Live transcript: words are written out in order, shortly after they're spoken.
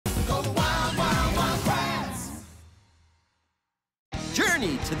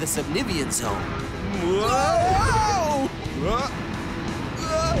journey to the Subnivian zone. Whoa!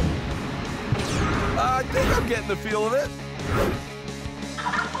 I think I'm getting the feel of it.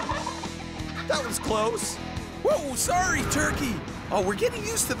 That was close. Whoa, sorry, Turkey. Oh, we're getting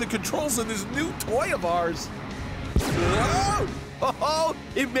used to the controls of this new toy of ours. Whoa! Oh,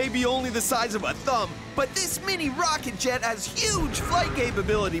 it may be only the size of a thumb, but this mini rocket jet has huge flight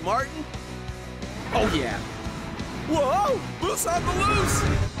capability, Martin. Oh, yeah. Whoa! Loose on the loose!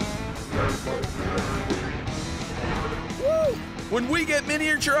 Woo! When we get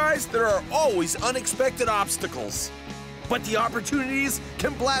miniaturized, there are always unexpected obstacles. But the opportunities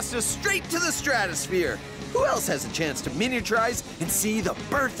can blast us straight to the stratosphere. Who else has a chance to miniaturize and see the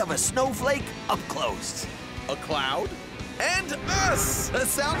birth of a snowflake up close? A cloud? And us! That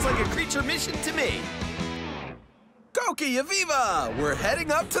sounds like a creature mission to me. Koki, Aviva! We're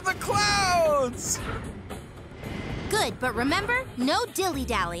heading up to the clouds! Good, but remember, no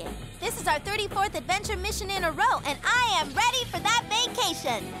dilly-dallying. This is our 34th adventure mission in a row, and I am ready for that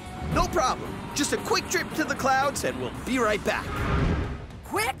vacation. No problem. Just a quick trip to the clouds, and we'll be right back.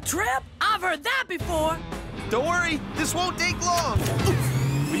 Quick trip? I've heard that before. Don't worry, this won't take long.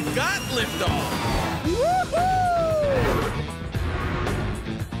 We've got liftoff! Woohoo!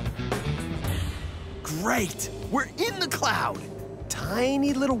 Great! We're in the cloud.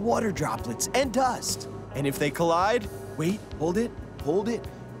 Tiny little water droplets and dust. And if they collide, wait, hold it,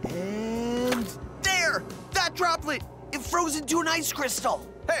 and there! That droplet! It froze into an ice crystal.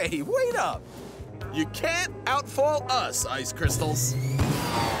 Hey, wait up! You can't outfall us, ice crystals.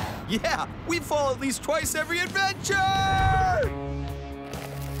 Yeah, we fall at least twice every adventure!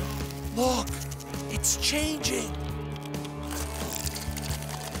 Look, it's changing.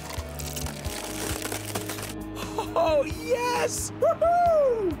 Oh, yes!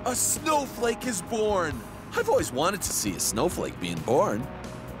 Woohoo! A snowflake is born. I've always wanted to see a snowflake being born.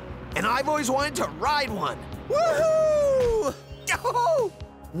 And I've always wanted to ride one. Woohoo! Yahoo!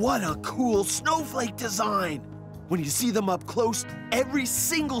 What a cool snowflake design! When you see them up close, every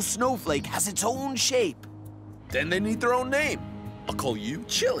single snowflake has its own shape. Then they need their own name. I'll call you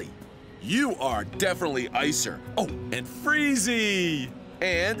Chili. You are definitely Icer. Oh, and Freezy.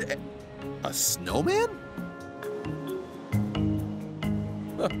 And a snowman?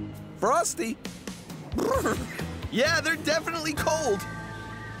 Frosty. Yeah, they're definitely cold.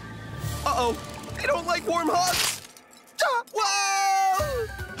 Uh-oh, they don't like warm hugs. Whoa!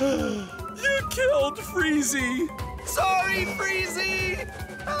 You killed Freezy. Sorry, Freezy.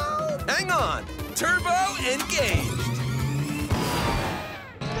 Help. Hang on, turbo engaged.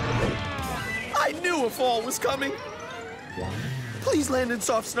 I knew a fall was coming. Please land in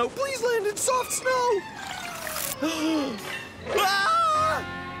soft snow. Please land in soft snow. Ah!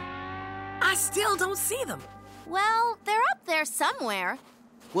 I still don't see them. Well, they're up there somewhere.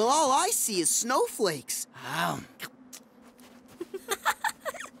 Well, all I see is snowflakes.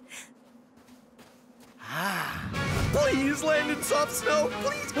 Please land in soft snow,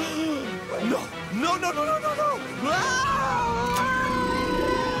 please. No, no, no, no, no, no, no. Ah!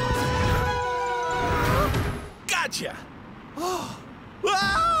 Gotcha. Ah!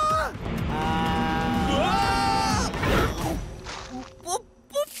 Ah!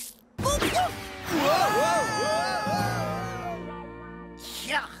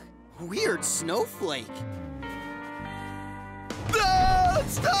 Yeah, weird snowflake. No!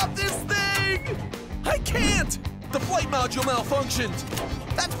 Stop this thing! I can't. The flight module malfunctioned.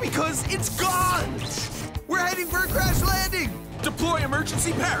 That's because it's gone! We're heading for a crash landing! Deploy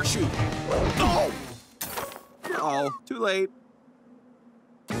emergency parachute. Oh! Oh, too late.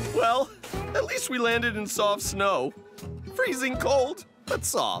 Well, at least we landed in soft snow. Freezing cold, but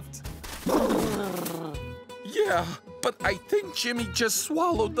soft. Yeah, but I think Jimmy just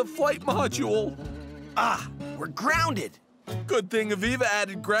swallowed the flight module. Ah, we're grounded. Good thing Aviva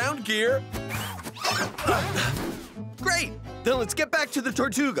added ground gear. Great! Then let's get back to the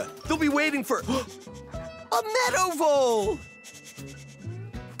Tortuga. They'll be waiting for a meadow vole!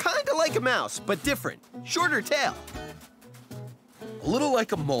 Kinda like a mouse, but different. Shorter tail. A little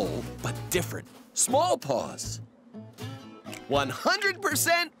like a mole, but different. Small paws.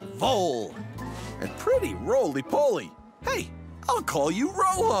 100% vole. And pretty roly-poly. Hey, I'll call you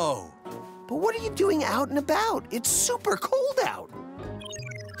Rolo. But what are you doing out and about? It's super cold out.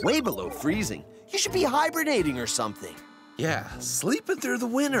 Way below freezing. You should be hibernating or something. Yeah, sleeping through the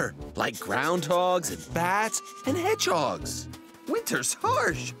winter, like groundhogs and bats and hedgehogs. Winter's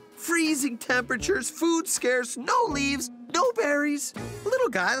harsh. Freezing temperatures, food scarce, no leaves, no berries. A little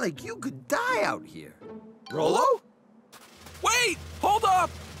guy like you could die out here. Rolo? Wait, hold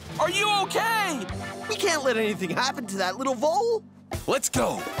up. Are you okay? We can't let anything happen to that little vole. Let's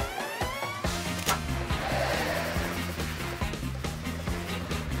go.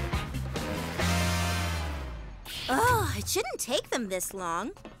 Oh, it shouldn't take them this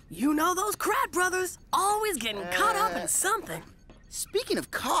long. You know those Kratt Brothers, always getting caught up in something. Speaking of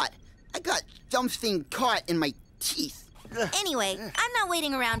caught, I got something caught in my teeth. Anyway, I'm not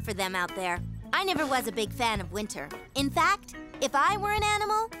waiting around for them out there. I never was a big fan of winter. In fact, if I were an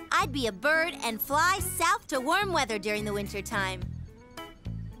animal, I'd be a bird and fly south to warm weather during the winter time.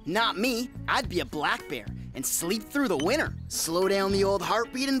 Not me. I'd be a black bear and sleep through the winter, slow down the old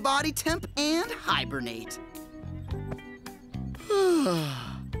heartbeat and body temp, and hibernate.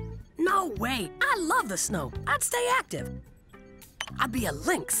 No way. I love the snow. I'd stay active. I'd be a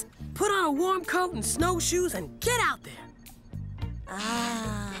lynx. Put on a warm coat and snowshoes and get out there.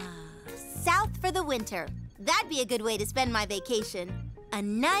 Ah, south for the winter. That'd be a good way to spend my vacation. A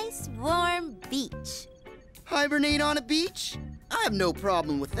nice, warm beach. Hibernate on a beach? I have no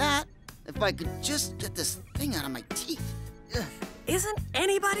problem with that. If I could just get this thing out of my teeth. Ugh. Isn't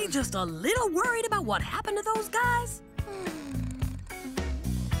anybody just a little worried about what happened to those guys?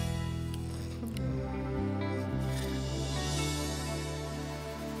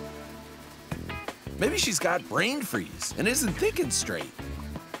 Maybe she's got brain freeze and isn't thinking straight.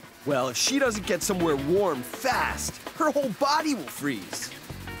 Well, if she doesn't get somewhere warm fast, her whole body will freeze.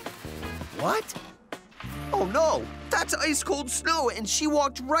 What? Oh no, that's ice-cold snow and she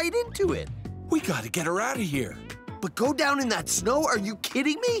walked right into it. We gotta get her out of here. But go down in that snow? Are you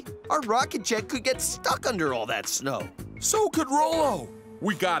kidding me? Our rocket jet could get stuck under all that snow. So could Rollo.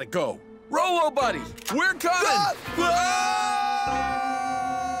 We gotta go. Rollo, buddy, we're coming.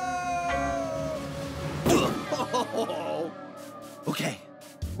 Okay,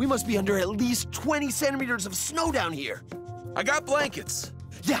 we must be under at least 20 centimeters of snow down here. I got blankets.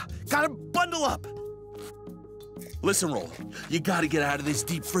 Yeah, gotta bundle up. Listen, Rollo, you gotta get out of this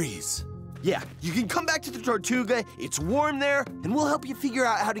deep freeze. Yeah, you can come back to the Tortuga, it's warm there, and we'll help you figure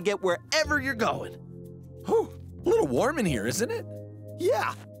out how to get wherever you're going. Whew, a little warm in here, isn't it?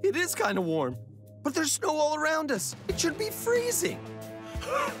 Yeah, it is kind of warm. But there's snow all around us. It should be freezing.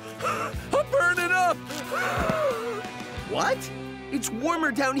 I'm burning up. What? It's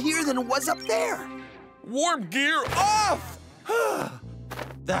warmer down here than it was up there. Warm gear off!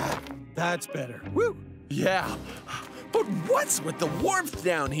 That's better. Woo! Yeah, but what's with the warmth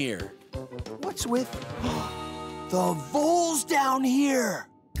down here? What's with the voles down here?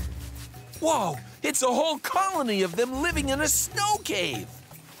 Whoa, it's a whole colony of them living in a snow cave.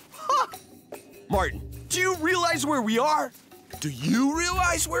 Huh. Martin, do you realize where we are? Do you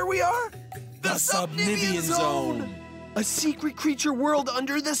realize where we are? The Subnivean Zone. A secret creature world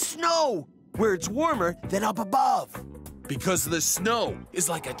under the snow, where it's warmer than up above. Because the snow is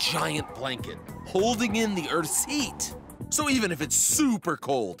like a giant blanket, holding in the Earth's heat. So even if it's super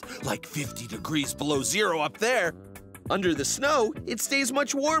cold, like 50 degrees below zero up there, under the snow, it stays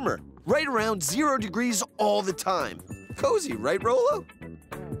much warmer, right around 0 degrees all the time. Cozy, right, Rollo?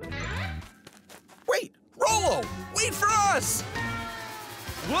 Wait, Rollo, wait for us!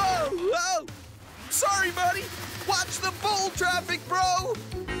 Whoa, whoa! Sorry, buddy. Watch the bull traffic, bro!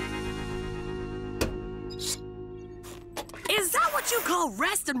 Is that what you call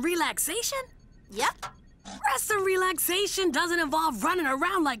rest and relaxation? Yep. Rest and relaxation doesn't involve running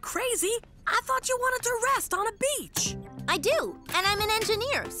around like crazy. I thought you wanted to rest on a beach. I do, and I'm an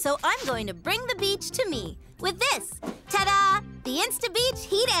engineer, so I'm going to bring the beach to me with this. Ta-da! The InstaBeach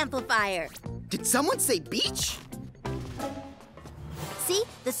Heat Amplifier. Did someone say beach? See,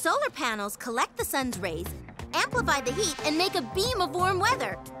 the solar panels collect the sun's rays, amplify the heat, and make a beam of warm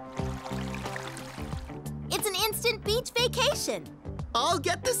weather. It's an instant beach vacation. I'll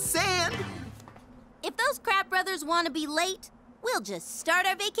get the sand. If those Kratt Brothers want to be late, we'll just start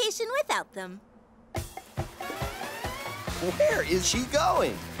our vacation without them. Where is she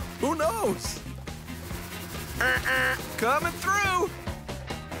going? Who knows? Coming through.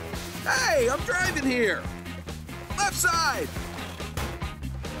 Hey, I'm driving here. Left side.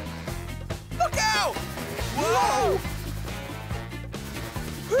 Look out! Whoa!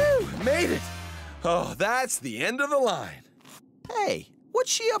 Whew, made it. Oh, that's the end of the line. Hey,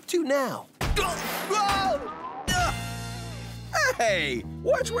 what's she up to now? Whoa! Hey,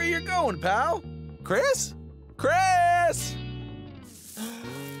 watch where you're going, pal. Chris? Chris!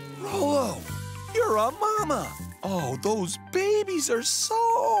 Rollo, you're a mama. Oh, those babies are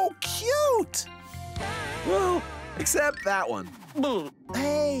so cute. Well, except that one.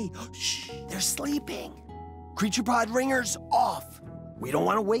 Hey, shh, they're sleeping. Creature Pod ringer's off. We don't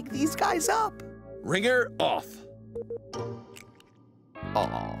want to wake these guys up. Ringer off.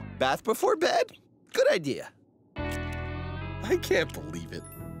 Aw, bath before bed? Good idea. I can't believe it.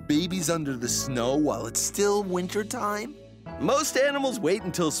 Babies under the snow while it's still wintertime? Most animals wait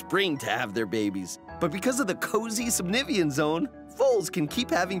until spring to have their babies, but because of the cozy Subnivian zone, voles can keep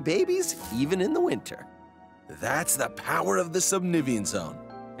having babies even in the winter. That's the power of the Subnivian zone.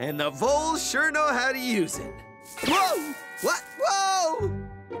 And the voles sure know how to use it. Whoa! What? Whoa!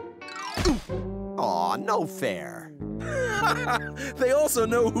 Aw, no fair. They also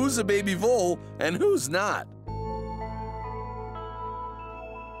know who's a baby vole and who's not.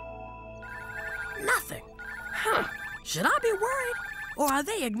 Nothing. Huh. Should I be worried? Or are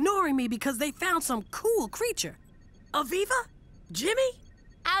they ignoring me because they found some cool creature? Aviva? Jimmy?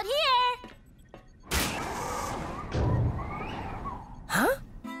 Out here! Huh?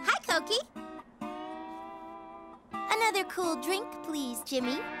 Hi, Koki. Another cool drink, please,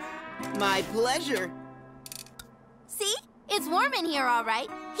 Jimmy. My pleasure. See? It's warm in here, all right.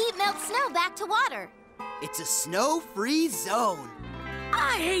 Heat melts snow back to water. It's a snow-free zone.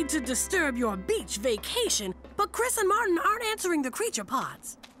 I hate to disturb your beach vacation, but Chris and Martin aren't answering the creature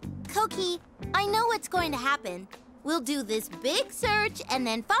pods. Koki, I know what's going to happen. We'll do this big search and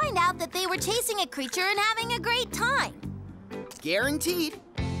then find out that they were chasing a creature and having a great time. Guaranteed.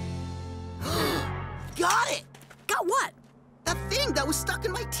 Got it! Got what? That thing that was stuck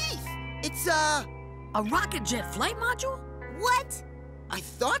in my teeth. It's, A rocket jet flight module? What? I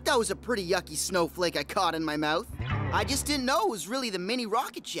thought that was a pretty yucky snowflake I caught in my mouth. I just didn't know it was really the mini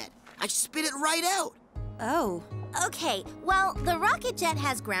rocket jet. I spit it right out. Oh. Okay, well, the rocket jet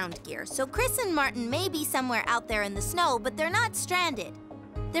has ground gear, so Chris and Martin may be somewhere out there in the snow, but they're not stranded.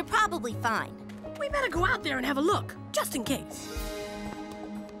 They're probably fine. We better go out there and have a look, just in case.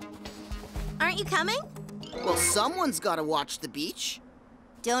 Aren't you coming? Well, someone's got to watch the beach.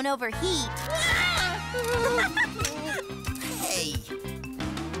 Don't overheat. Hey.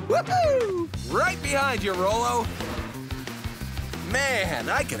 Woohoo! Right behind you, Rollo. Man,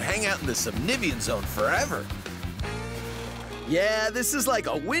 I could hang out in the Subnivian zone forever. Yeah, this is like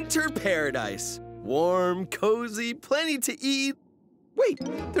a winter paradise. Warm, cozy, plenty to eat. Wait,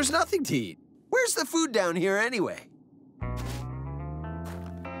 there's nothing to eat. Where's the food down here anyway?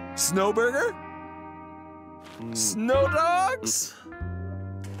 Snowburger? Snow dogs?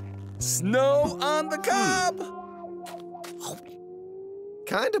 Snow on the cob?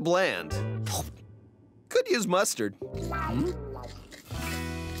 Kinda bland. Could use mustard.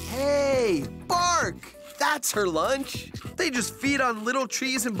 Hey, bark! That's her lunch. They just feed on little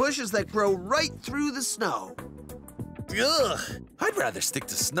trees and bushes that grow right through the snow. Ugh, I'd rather stick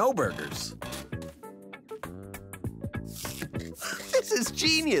to snowburgers. This is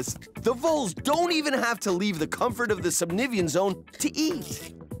genius. The voles don't even have to leave the comfort of the Subnivian zone to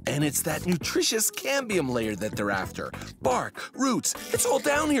eat. And it's that nutritious cambium layer that they're after. Bark, roots, it's all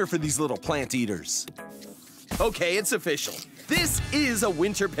down here for these little plant eaters. Okay, it's official. This is a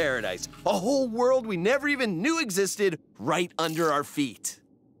winter paradise. A whole world we never even knew existed right under our feet.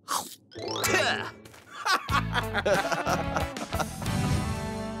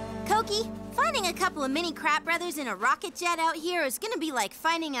 Koki, finding a couple of mini Kratt Brothers in a rocket jet out here is gonna be like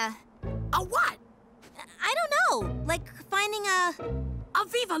finding a... A what? I don't know, like finding a...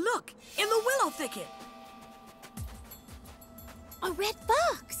 Aviva, look, in the willow thicket. A red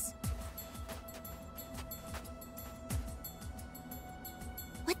fox.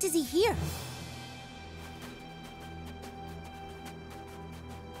 What does he hear?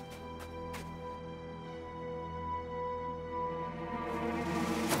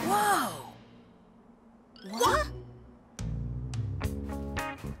 Whoa! What?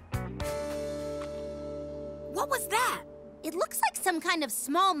 What was that? It looks like some kind of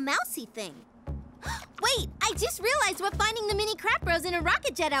small mousy thing. Wait, I just realized what finding the mini Kratt Bros in a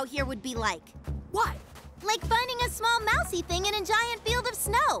rocket jet out here would be like. What? Like finding a small mousy thing in a giant field of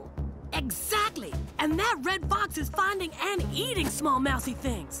snow. Exactly! And that red fox is finding and eating small mousy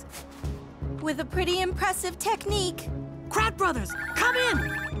things. With a pretty impressive technique. Kratt Brothers, come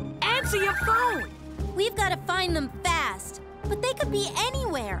in! Answer your phone! We've got to find them fast, but they could be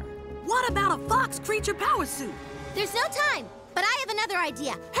anywhere. What about a fox creature power suit? There's no time, but I have another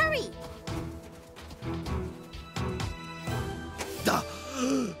idea. Hurry!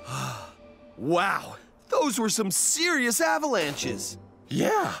 Wow, those were some serious avalanches.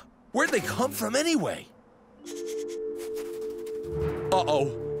 Yeah, where'd they come from anyway?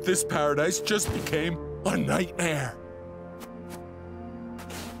 Uh-oh, this paradise just became a nightmare.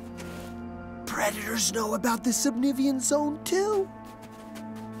 Predators know about the Subnivian zone too.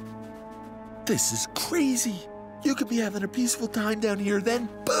 This is crazy. You could be having a peaceful time down here, then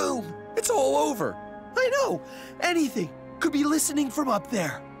boom, it's all over. I know, anything. Could be listening from up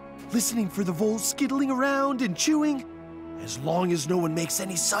there. Listening for the voles skittling around and chewing. As long as no one makes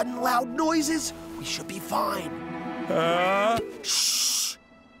any sudden loud noises, we should be fine. Shh.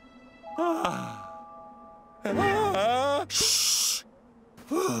 Shh.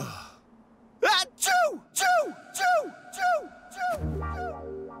 Choo! Choo! Choo! Choo! Choo!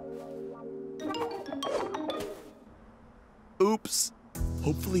 Oops.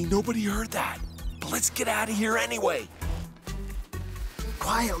 Hopefully nobody heard that. But let's get out of here anyway.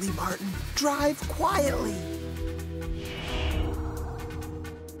 Quietly, Martin. Drive quietly.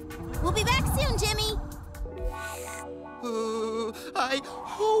 We'll be back soon, Jimmy. I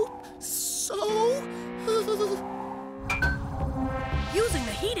hope so. Using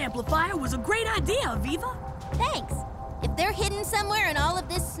the heat amplifier was a great idea, Aviva. Thanks. If they're hidden somewhere in all of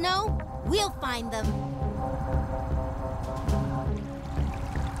this snow, we'll find them.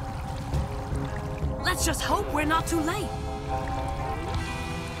 Let's just hope we're not too late.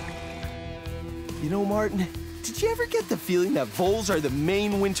 You know, Martin, did you ever get the feeling that voles are the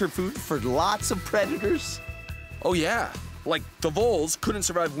main winter food for lots of predators? Oh, yeah. Like, the voles couldn't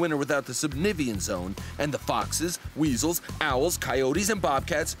survive winter without the subnivean zone, and the foxes, weasels, owls, coyotes, and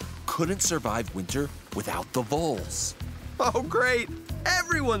bobcats couldn't survive winter without the voles. Oh, great.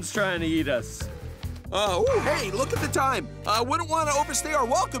 Everyone's trying to eat us. Oh, hey, look at the time. Wouldn't want to overstay our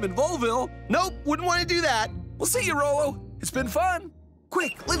welcome in Voleville. Nope, wouldn't want to do that. We'll see you, Rollo. It's been fun.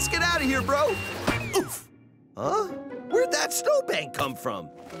 Quick, let's get out of here, bro. Oof. Huh? Where'd that snowbank come from?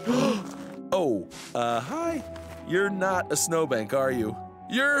 Oh, hi. You're not a snowbank, are you?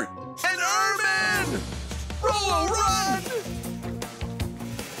 You're an ermine! Rollo, run!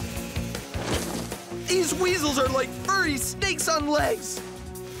 These weasels are like furry snakes on legs.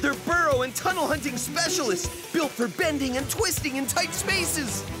 They're burrow and tunnel hunting specialists, built for bending and twisting in tight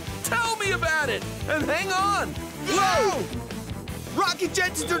spaces. Tell me about it, and hang on. Whoa! Rocket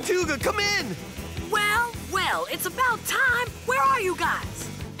Jet to Tortuga, come in! Well, it's about time. Where are you guys?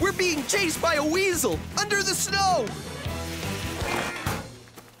 We're being chased by a weasel under the snow.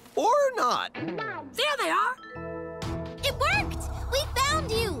 Or not. There they are. It worked! We found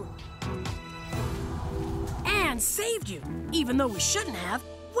you! And saved you, even though we shouldn't have.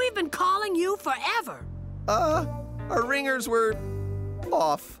 We've been calling you forever. Our ringers were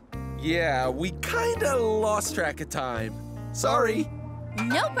off. Yeah, we kinda lost track of time. Sorry.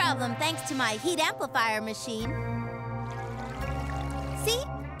 No problem, thanks to my heat amplifier machine. See?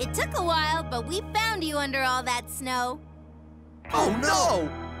 It took a while, but we found you under all that snow. Oh, no!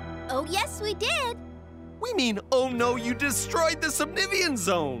 Oh, yes, we did. We mean, oh no, you destroyed the subnivean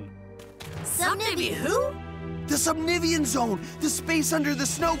zone. Subnivean who? The subnivean zone, the space under the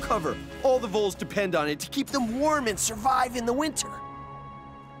snow cover. All the voles depend on it to keep them warm and survive in the winter.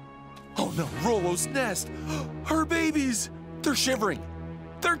 Oh no, Rollo's nest. Her babies. They're shivering.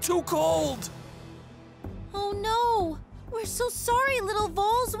 They're too cold. Oh, no. We're so sorry, little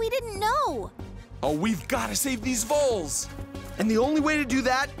voles. We didn't know. Oh, we've got to save these voles. And the only way to do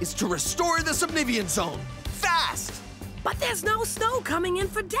that is to restore the subnivean zone. Fast! But there's no snow coming in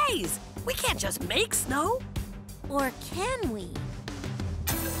for days. We can't just make snow. Or can we?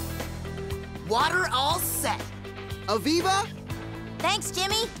 Water all set. Aviva? Thanks,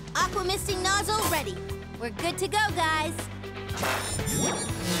 Jimmy. Aqua misting nozzle ready. We're good to go, guys.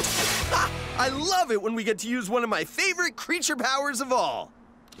 I love it when we get to use one of my favorite creature powers of all.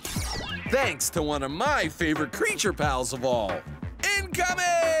 Thanks to one of my favorite creature pals of all.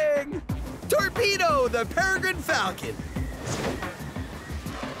 Incoming! Torpedo, the peregrine falcon.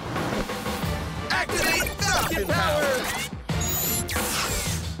 Activate Falcon Power!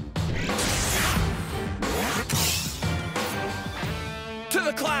 To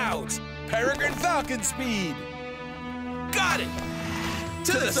the clouds! Peregrine Falcon speed! Got it!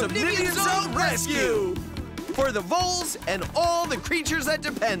 To the subnivean zone rescue! For the voles and all the creatures that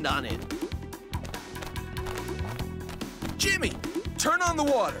depend on it. Jimmy, turn on the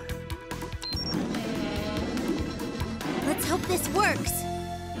water. Let's hope this works.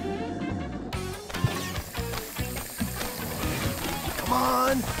 Come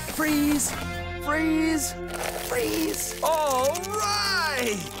on, freeze, freeze, freeze. All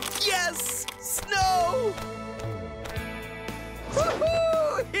right! Yes, snow!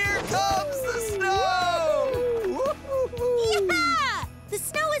 Woohoo! Here comes the snow! Woo-hoo-hoo. Yeah! The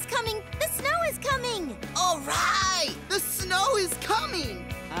snow is coming! The snow is coming! All right! The snow is coming!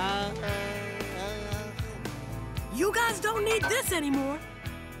 You guys don't need this anymore.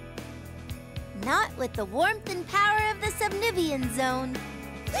 Not with the warmth and power of the subnivean zone.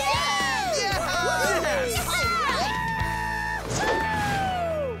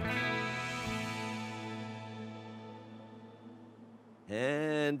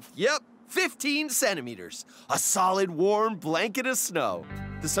 And, yep, 15 centimeters. A solid, warm blanket of snow.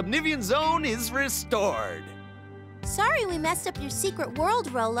 The Subnivian zone is restored. Sorry we messed up your secret world,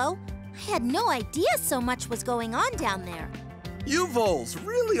 Rolo. I had no idea so much was going on down there. You Voles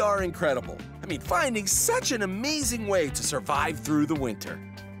really are incredible. I mean, finding such an amazing way to survive through the winter.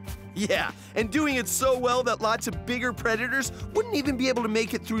 Yeah, and doing it so well that lots of bigger predators wouldn't even be able to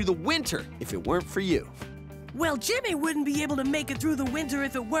make it through the winter if it weren't for you. Well, Jimmy wouldn't be able to make it through the winter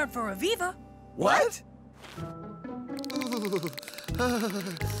if it weren't for Aviva. What?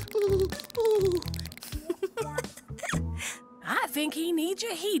 I think he needs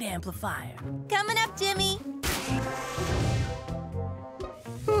your heat amplifier. Coming up, Jimmy.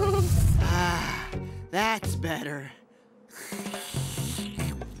 That's better.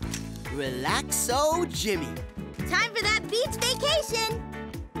 Relaxo, Jimmy. Time for that beach vacation.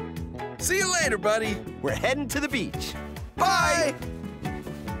 See you later, buddy. We're heading to the beach. Bye!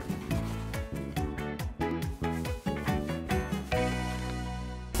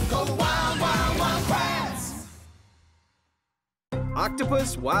 Go Wild, Wild, Wild Kratts!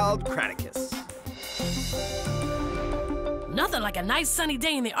 Octopus Wild Kratticus. Nothing like a nice sunny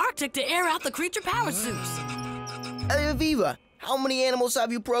day in the Arctic to air out the creature power suits. Hey, Aviva, how many animals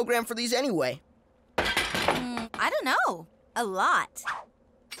have you programmed for these anyway? I don't know. A lot.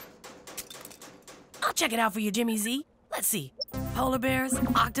 I'll check it out for you, Jimmy Z. Let's see. Polar bears,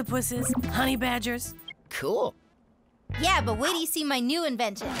 octopuses, honey badgers. Cool. Yeah, but wait till you see my new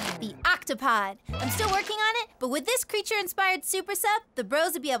invention, the Octopod. I'm still working on it, but with this creature-inspired super sub, the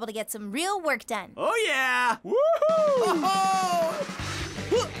bros will be able to get some real work done. Oh, yeah! Woohoo!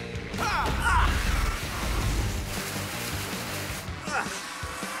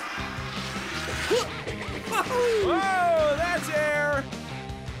 Whoa, that's air!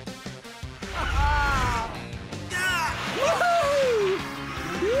 Woohoo!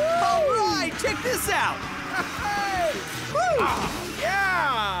 All right, check this out! Oh,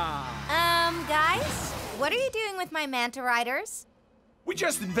 yeah! Guys, what are you doing with my manta riders? We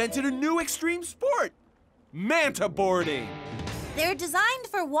just invented a new extreme sport. Manta boarding. They're designed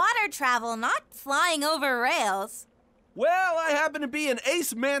for water travel, not flying over rails. Well, I happen to be an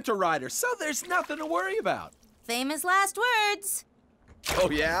ace manta rider, so there's nothing to worry about. Famous last words. Oh,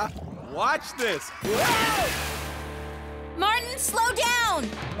 yeah? Watch this. Whoa! Martin, slow down!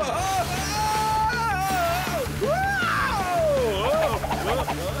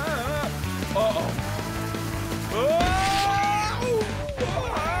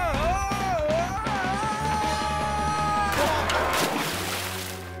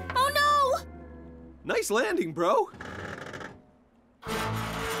 Oh no! Nice landing, bro.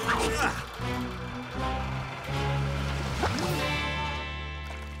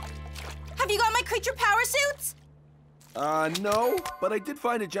 Have you got my creature power suits? No, but I did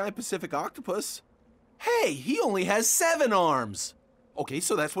find a giant Pacific octopus. Hey, he only has 7 arms. Okay,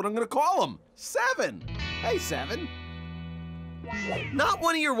 so that's what I'm gonna call him. 7. Hey, 7. Not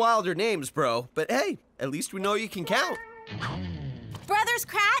one of your wilder names, bro, but hey, at least we know you can count. Brothers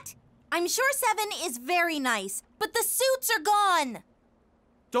Kratt, I'm sure 7 is very nice, but the suits are gone.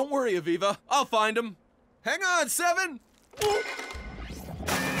 Don't worry, Aviva. I'll find him. Hang on, 7.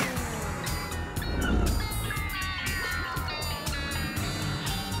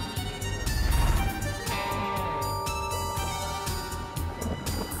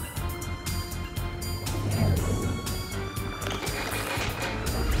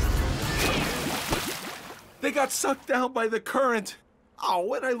 They got sucked down by the current.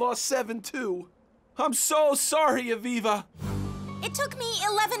 Oh, and I lost 7 too. I'm so sorry, Aviva. It took me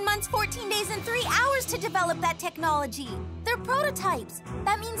 11 months, 14 days, and 3 hours to develop that technology. They're prototypes.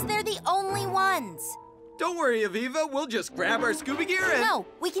 That means they're the only ones. Don't worry, Aviva. We'll just grab our scuba gear and... No,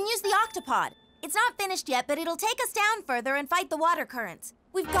 we can use the octopod. It's not finished yet, but it'll take us down further and fight the water currents.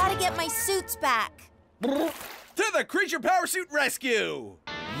 We've got to get my suits back. To the creature power suit rescue!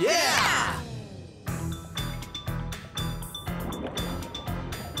 Yeah!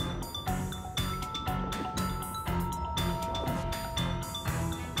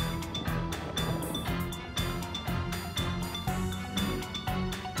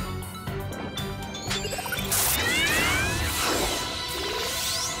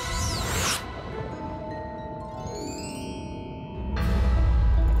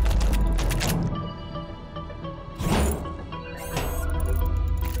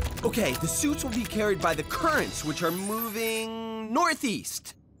 Okay, the suits will be carried by the currents, which are moving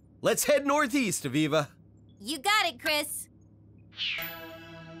northeast. Let's head northeast, Aviva. You got it, Chris.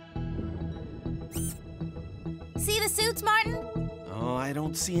 See the suits, Martin? Oh, I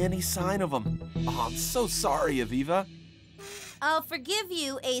don't see any sign of them. Oh, I'm so sorry, Aviva. I'll forgive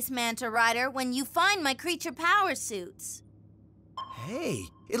you, Ace Manta Rider, when you find my creature power suits. Hey,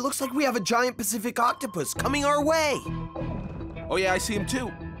 it looks like we have a giant Pacific octopus coming our way. Oh yeah, I see him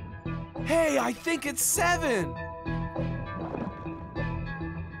too. Hey, I think it's 7.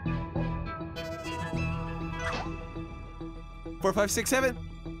 Four, 5, 6, 7,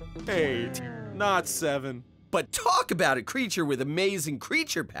 8. Not 7. But talk about a creature with amazing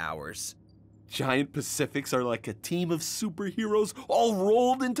creature powers. Giant Pacifics are like a team of superheroes all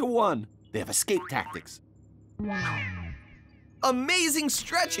rolled into one. They have escape tactics. Amazing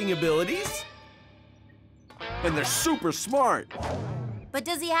stretching abilities. And they're super smart. But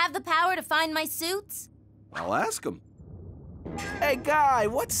does he have the power to find my suits? I'll ask him. Hey, guy,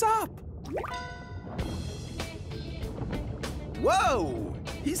 what's up? Whoa!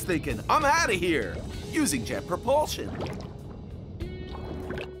 He's thinking, I'm out of here, using jet propulsion.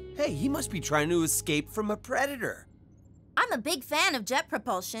 Hey, he must be trying to escape from a predator. I'm a big fan of jet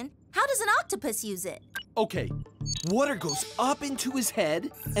propulsion. How does an octopus use it? Okay, water goes up into his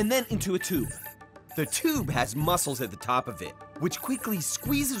head and then into a tube. The tube has muscles at the top of it, which quickly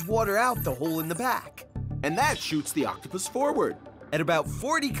squeezes water out the hole in the back. And that shoots the octopus forward. At about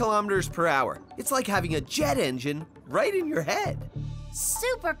 40 kilometers per hour, it's like having a jet engine right in your head.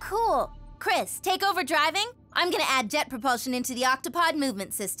 Super cool. Chris, take over driving. I'm gonna add jet propulsion into the octopod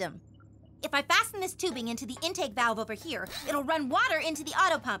movement system. If I fasten this tubing into the intake valve over here, it'll run water into the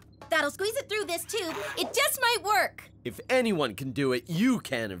auto pump. That'll squeeze it through this tube. It just might work. If anyone can do it, you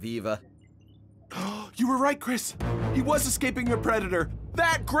can, Aviva. You were right, Chris. He was escaping a predator.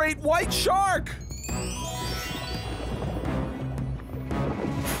 That great white shark!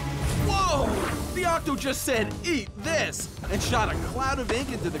 Whoa! The octo just said, "Eat this," and shot a cloud of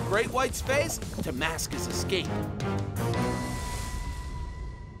ink into the great white's face to mask his escape.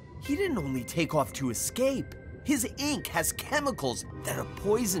 He didn't only take off to escape. His ink has chemicals that are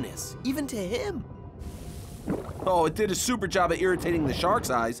poisonous, even to him. Oh, it did a super job at irritating the shark's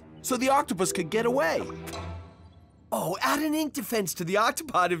eyes, so the octopus could get away. Oh, add an ink defense to the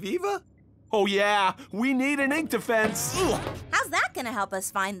octopod, Aviva. Oh yeah, we need an ink defense. Ugh. How's that gonna help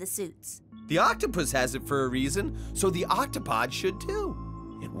us find the suits? The octopus has it for a reason, so the octopod should too.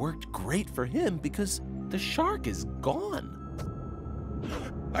 It worked great for him because the shark is gone.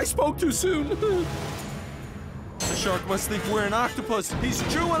 I spoke too soon. The shark must think we're an octopus. He's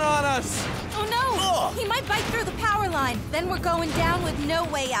chewing on us. Oh no! He might bite through the power line. Then we're going down with no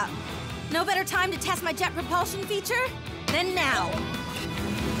way up. No better time to test my jet propulsion feature than now.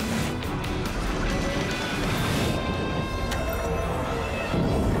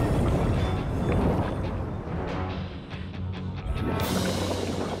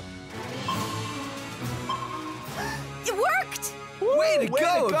 It worked! Way to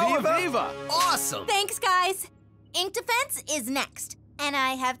go, Aviva. Aviva! Awesome! Thanks, guys. Ink defense is next. And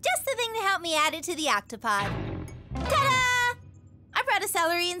I have just the thing to help me add it to the octopod. Ta-da! I brought a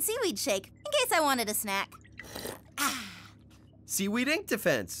celery and seaweed shake in case I wanted a snack. Seaweed ink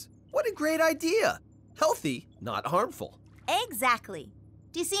defense. What a great idea. Healthy, not harmful. Exactly.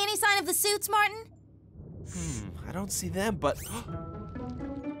 Do you see any sign of the suits, Martin? I don't see them, but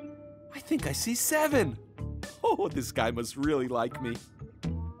I think I see 7. Oh, this guy must really like me.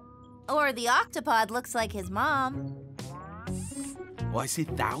 Or the octopod looks like his mom. Well, I see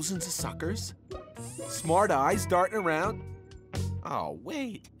thousands of suckers. Smart eyes darting around. Oh,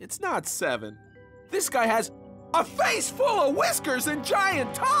 wait, it's not 7. This guy has a face full of whiskers and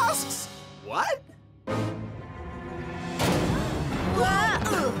giant tusks! What?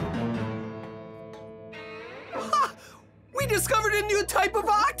 Ha! We discovered a new type of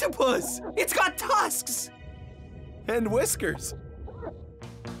octopus! It's got tusks! And whiskers.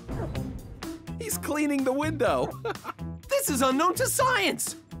 He's cleaning the window. This is unknown to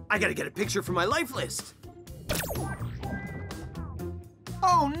science! I gotta get a picture for my life list.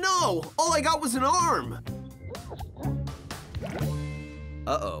 Oh no! All I got was an arm!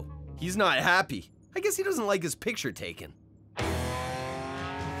 Uh-oh. He's not happy. I guess he doesn't like his picture taken.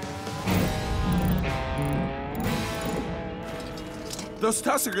 Those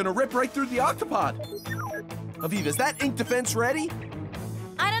tusks are gonna rip right through the octopod. Aviva, is that ink defense ready?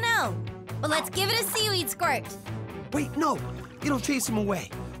 I don't know, but let's give it a seaweed squirt. Wait, no! It'll chase him away.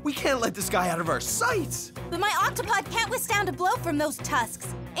 We can't let this guy out of our sights! But my octopod can't withstand a blow from those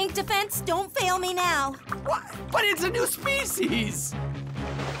tusks. Ink defense, don't fail me now. What? But it's a new species!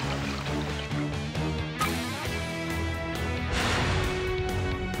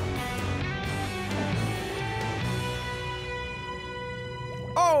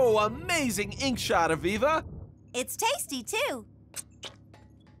 Oh, amazing ink shot, Aviva! It's tasty, too.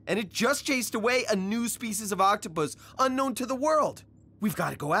 and it just chased away a new species of octopus unknown to the world. We've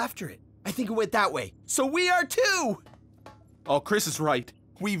got to go after it. I think it went that way. So we are too! Oh, Chris is right.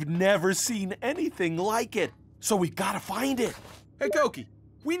 We've never seen anything like it, so we've got to find it. Hey, Koki,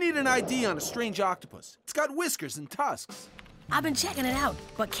 we need an ID on a strange octopus. It's got whiskers and tusks. I've been checking it out,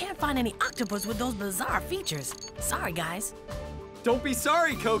 but can't find any octopus with those bizarre features. Sorry, guys. Don't be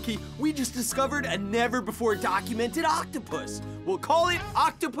sorry, Koki. We just discovered a never-before-documented octopus. We'll call it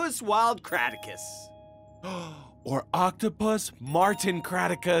Octopus Wild Kratts. Or Octopus Martin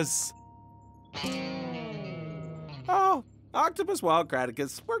Kratt. Oh, Octopus Wild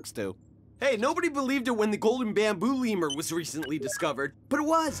Kratts works too. Hey, nobody believed it when the golden bamboo lemur was recently discovered, but it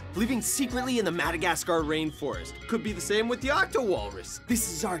was, living secretly in the Madagascar rainforest. Could be the same with the octo walrus.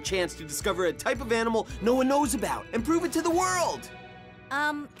 This is our chance to discover a type of animal no one knows about and prove it to the world.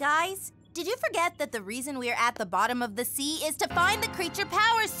 Guys, did you forget that the reason we're at the bottom of the sea is to find the creature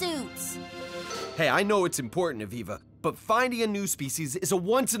power suits? Hey, I know it's important, Aviva, but finding a new species is a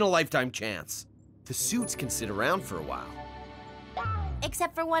once-in-a-lifetime chance. The suits can sit around for a while.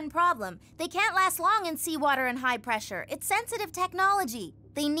 Except for one problem. They can't last long in seawater and high pressure. It's sensitive technology.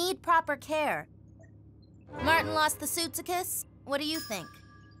 They need proper care. Martin lost the suitsicus. What do you think?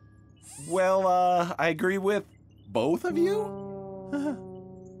 Well, I agree with both of you.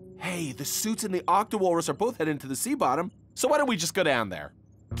 Hey, the suits and the octowalrus are both heading to the sea bottom, so why don't we just go down there?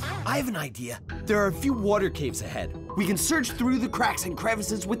 I have an idea. There are a few water caves ahead. We can search through the cracks and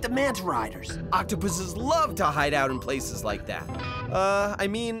crevices with the manta riders. Octopuses love to hide out in places like that. I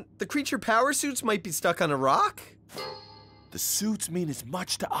mean, the creature power suits might be stuck on a rock? The suits mean as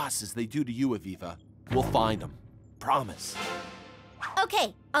much to us as they do to you, Aviva. We'll find them. Promise.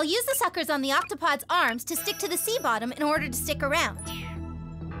 Okay, I'll use the suckers on the octopod's arms to stick to the sea bottom in order to stick around.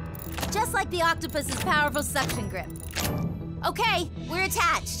 Just like the octopus's powerful suction grip. Okay, we're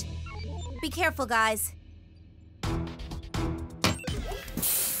attached. Be careful, guys.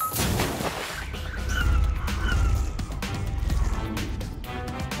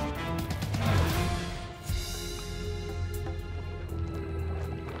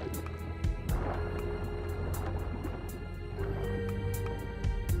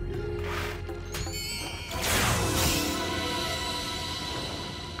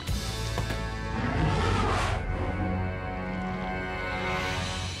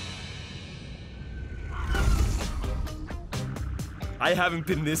 I haven't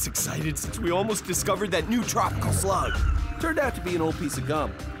been this excited since we almost discovered that new tropical slug. Turned out to be an old piece of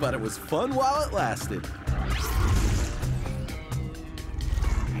gum, but it was fun while it lasted.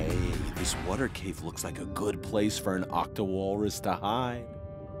 Hey, this water cave looks like a good place for an octowalrus to hide.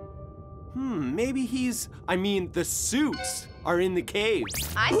 Maybe the suits are in the cave.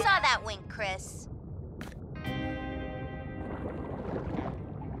 I saw that wink, Chris.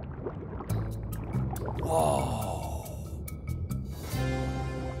 Whoa.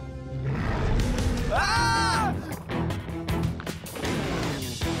 Ah!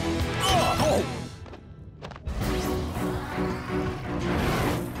 Oh!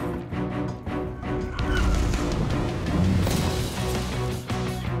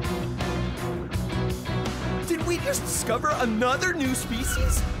 Did we just discover another new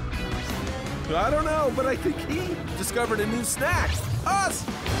species? I don't know, but I think he discovered a new snack. Us!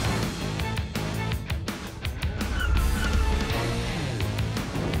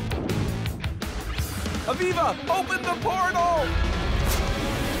 Aviva, open the portal!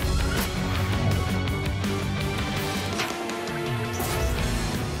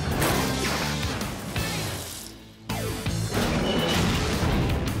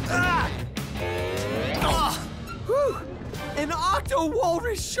 Ah! Oh! Whew! An octo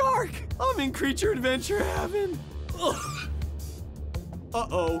walrus shark! I'm in creature adventure heaven. Ugh.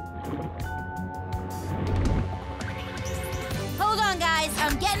 Uh-oh. Hold on, guys.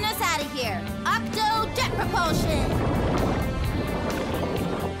 I'm getting us out of here. Octo jet propulsion.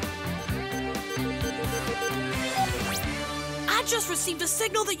 I just received a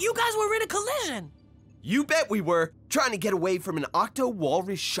signal that you guys were in a collision. You bet we were, trying to get away from an octo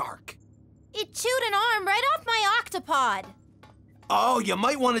walrus shark. It chewed an arm right off my octopod. Oh, you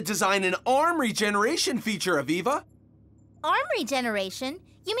might want to design an arm regeneration feature, Aviva. Arm regeneration?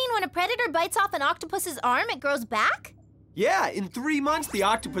 You mean when a predator bites off an octopus's arm, it grows back? Yeah, in 3 months, the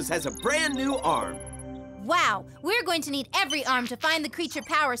octopus has a brand new arm. Wow, we're going to need every arm to find the creature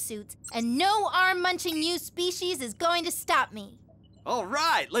power suits, and no arm-munching new species is going to stop me. All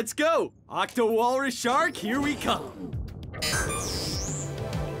right, let's go. Octo walrus shark, here we come.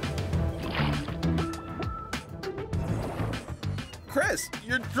 Chris,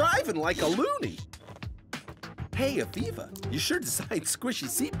 you're driving like a loony. Hey, Aviva, you sure designed squishy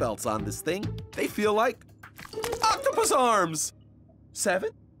seatbelts on this thing. They feel like octopus arms. 7?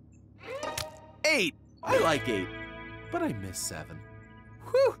 8. I like 8, but I miss 7.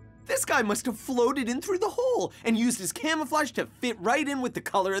 Whew! This guy must have floated in through the hole and used his camouflage to fit right in with the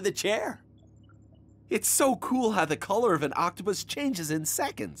color of the chair. It's so cool how the color of an octopus changes in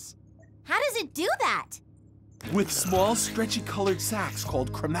seconds. How does it do that? With small, stretchy colored sacs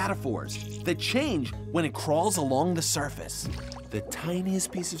called chromatophores that change when it crawls along the surface. The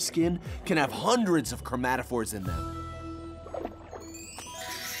tiniest piece of skin can have hundreds of chromatophores in them.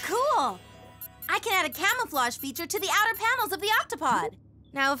 Cool! I can add a camouflage feature to the outer panels of the octopod.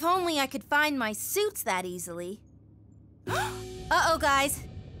 Now, if only I could find my suits that easily. Uh-oh, guys.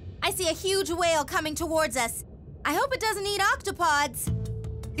 I see a huge whale coming towards us. I hope it doesn't eat octopods.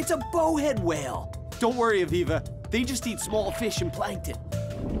 It's a bowhead whale. Don't worry, Aviva. They just eat small fish and plankton.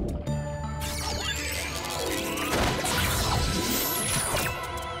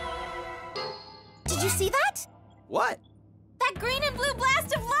 Did you see that? What? That green and blue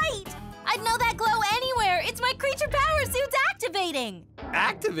blast of light! I'd know that glow anywhere. It's my creature power suits activating.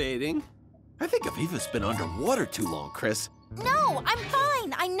 Activating? I think Aviva's been underwater too long, Chris. No, I'm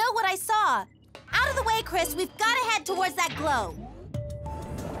fine. I know what I saw. Out of the way, Chris. We've got to head towards that glow.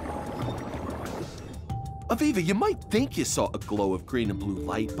 Aviva, you might think you saw a glow of green and blue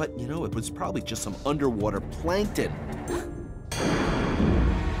light, but you know, it was probably just some underwater plankton.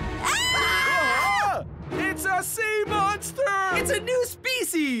 Ah! It's a sea monster! It's a new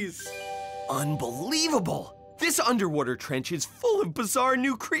species! Unbelievable! This underwater trench is full of bizarre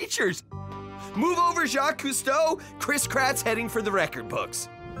new creatures. Move over, Jacques Cousteau. Chris Kratt's heading for the record books.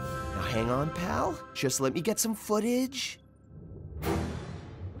 Now hang on, pal. Just let me get some footage.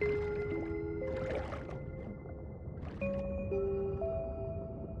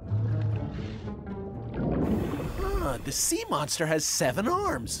 The sea monster has 7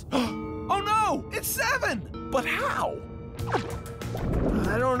 arms. Oh no, it's 7! But how?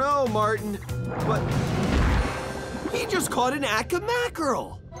 I don't know, Martin, but he just caught an ack of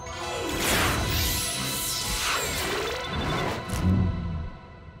mackerel.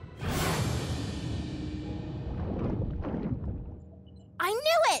 I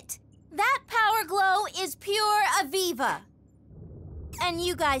knew it! That power glow is pure Aviva. And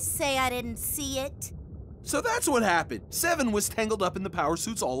you guys say I didn't see it? So that's what happened. 7 was tangled up in the power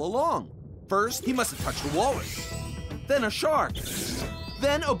suits all along. First, he must have touched a walrus, then a shark,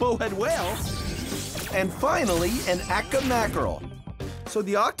 then a bowhead whale, and finally, an ack of mackerel. So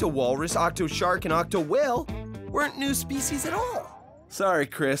the octo-walrus, octo-shark, and octo-whale weren't new species at all. Sorry,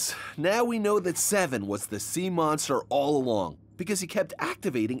 Chris. Now we know that 7 was the sea monster all along because he kept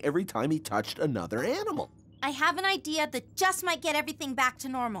activating every time he touched another animal. I have an idea that just might get everything back to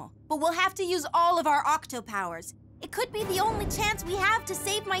normal, but we'll have to use all of our octo powers. It could be the only chance we have to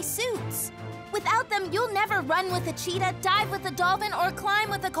save my suits. Without them, you'll never run with a cheetah, dive with a dolphin, or climb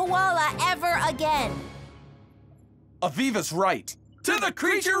with a koala ever again. Aviva's right. To the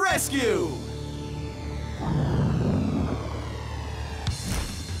creature rescue!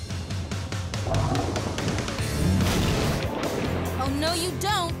 Oh, no you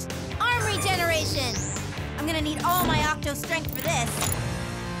don't. Arm regeneration. I'm gonna need all my octo strength for this.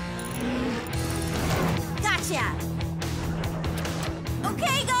 Gotcha!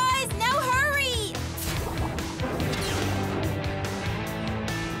 Okay, guys, now hurry!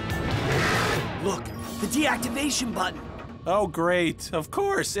 Look, the deactivation button. Oh, great. Of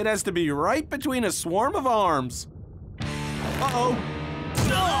course, it has to be right between a swarm of arms. Uh-oh.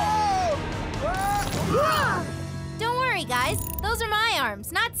 Don't worry, guys. Those are my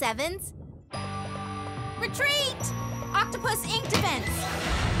arms, not 7's. Retreat! Octopus ink defense!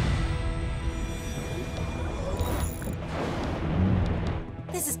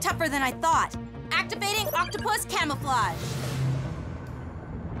 This is tougher than I thought. Activating octopus camouflage.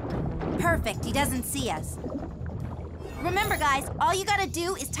 Perfect, he doesn't see us. Remember, guys, all you gotta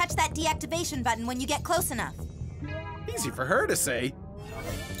do is touch that deactivation button when you get close enough. Easy for her to say.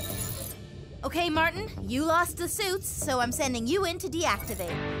 Okay, Martin, you lost the suits, so I'm sending you in to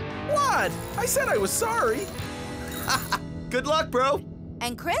deactivate. What? I said I was sorry. Good luck, bro.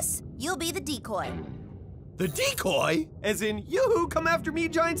 And Chris, you'll be the decoy. The decoy? As in, yoo-hoo, come after me,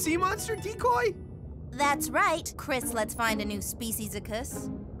 giant sea monster decoy? That's right. Chris, let's find a new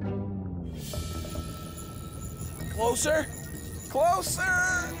speciesicus. Closer.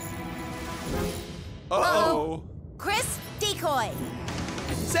 Closer. Uh-oh. Chris, decoy.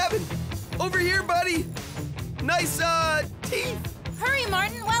 7, over here, buddy. Nice, teeth. Hurry,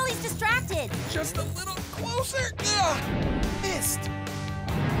 Martin, while he's distracted. Just a little closer. Ugh. Missed.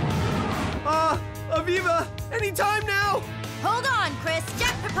 Aviva, Anytime now! Hold on, Chris.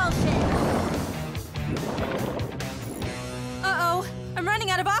 Jet propulsion! Uh-oh. I'm running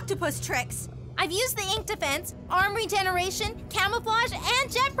out of octopus tricks. I've used the ink defense, arm regeneration, camouflage,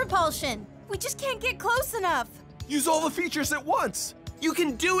 and jet propulsion. We just can't get close enough. Use all the features at once. You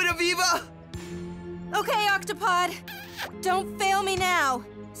can do it, Aviva! Okay, Octopod. Don't fail me now.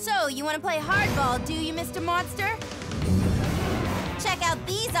 So, you want to play hardball, do you, Mr. Monster? Check out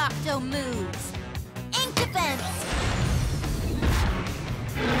these Octo moves. Ink defense.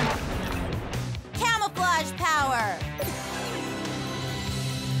 Camouflage power.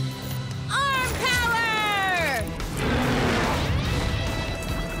 Arm power!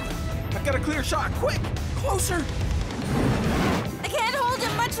 I've got a clear shot. Quick! Closer! I can't hold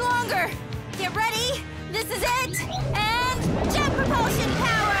him much longer. Get ready. This is it. And jet propulsion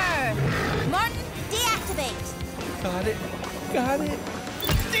power. Martin, deactivate. Got it. Got it.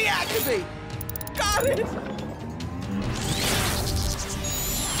 Deactivate! Got it!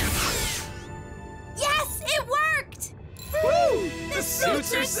 Yes, it worked! Woo! The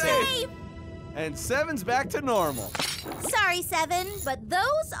suits are safe! And Seven's back to normal. Sorry, Seven, but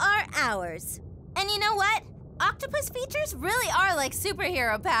those are ours. And you know what? Octopus features really are like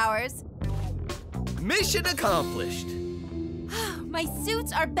superhero powers. Mission accomplished. My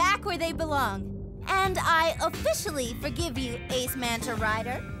suits are back where they belong. And I officially forgive you, Ace Manta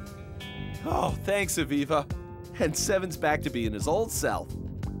Rider. Oh, thanks, Aviva. And Seven's back to being his old self.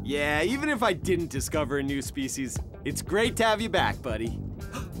 Yeah, even if I didn't discover a new species, it's great to have you back, buddy.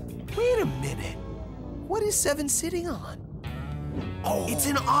 Wait a minute. What is Seven sitting on? Oh, it's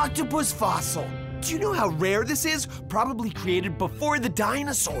an octopus fossil. Do you know how rare this is? Probably created before the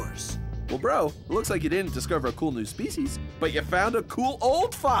dinosaurs. Well, bro, it looks like you didn't discover a cool new species, but you found a cool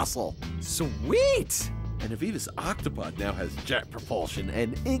old fossil. Sweet! And Aviva's octopod now has jet propulsion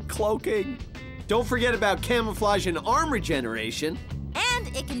and ink cloaking. Don't forget about camouflage and arm regeneration. And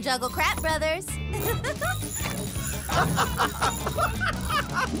it can juggle Kratt Brothers.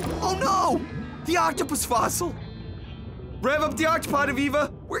 Oh no! The octopus fossil! Rev up the octopod,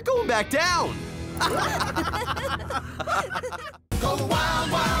 Aviva. We're going back down. Go the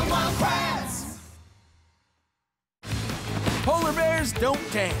wild, wild, wild Kratts! Polar bears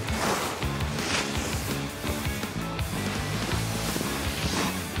don't dance.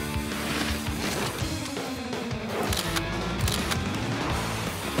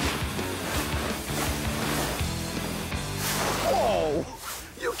 Whoa!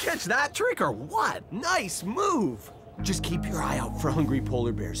 You catch that trick or what? Nice move. Just keep your eye out for hungry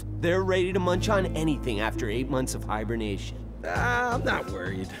polar bears. They're ready to munch on anything after 8 months of hibernation. I'm not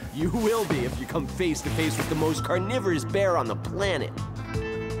worried. You will be if you come face to face with the most carnivorous bear on the planet.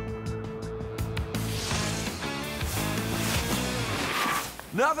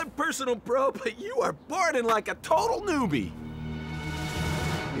 Nothing personal, bro, but you are boarding like a total newbie.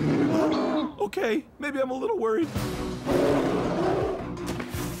 Okay, maybe I'm a little worried.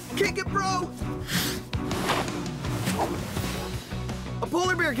 Kick it, bro! A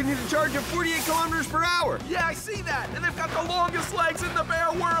polar bear can hit a charge of 48 kilometers per hour. Yeah, I see that. And they've got the longest legs in the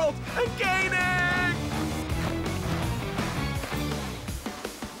bear world. And gaining!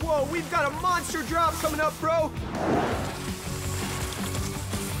 Whoa, we've got a monster drop coming up, bro.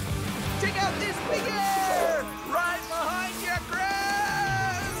 Check out this big air! Right behind you, Chris!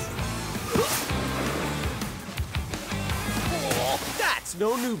 That's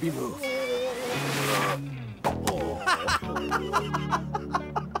no newbie move.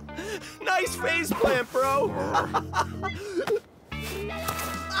 Nice face plant, bro!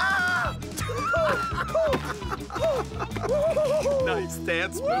 Nice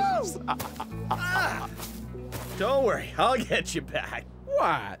dance moves. Don't worry, I'll get you back.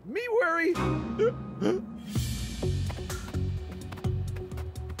 What? Me worry?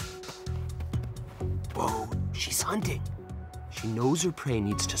 Whoa, she's hunting. She knows her prey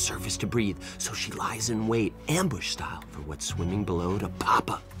needs to surface to breathe, so she lies in wait, ambush style, for what's swimming below to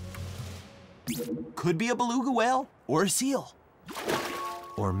pop up. Could be a beluga whale or a seal.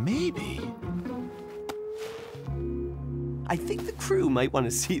 Or maybe... I think the crew might want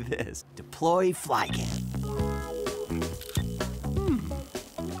to see this. Deploy flycam.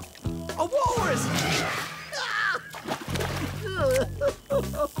 A walrus!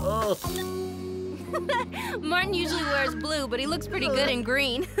 Martin usually wears blue, but he looks pretty good in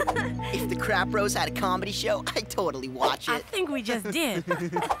green. If the Kratt Bros had a comedy show, I'd totally watch I it. think we just did.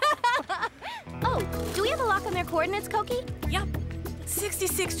 Oh, do we have a lock on their coordinates, Koki? Yup.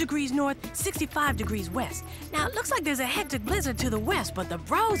 66 degrees north, 65 degrees west. Now, it looks like there's a hectic blizzard to the west, but the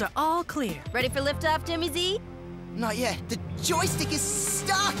bros are all clear. Ready for liftoff, Jimmy Z? Not yet. The joystick is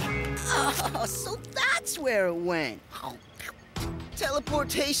stuck. Oh, so that's where it went.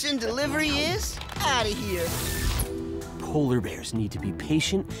 Teleportation delivery is out of here. Polar bears need to be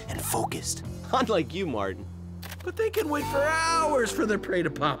patient and focused. Unlike you, Martin. But they can wait for hours for their prey to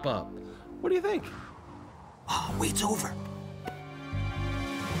pop up. What do you think? Oh, wait's over.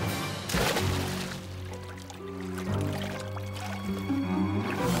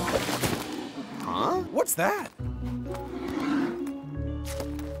 Huh? What's that?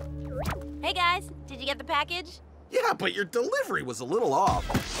 Hey guys, did you get the package? Yeah, but your delivery was a little off.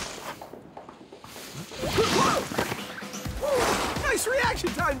 Nice reaction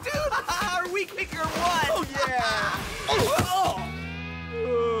time, dude! Are we kicking or what? Oh, yeah!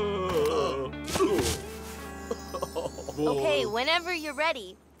 Okay, whenever you're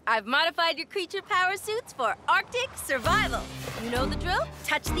ready. I've modified your creature power suits for Arctic survival. You know the drill?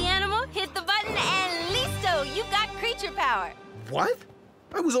 Touch the animal, hit the button, and listo! You've got creature power. What?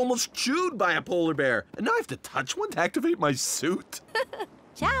 I was almost chewed by a polar bear, and now I have to touch one to activate my suit?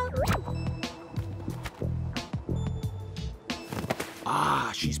 Ciao.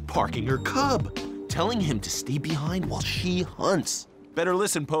 Ah, she's parking her cub, telling him to stay behind while she hunts. Better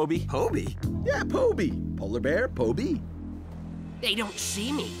listen, Poby. Poby? Yeah, Poby. Polar bear, Poby. They don't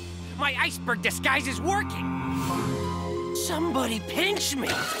see me. My iceberg disguise is working. Somebody pinch me.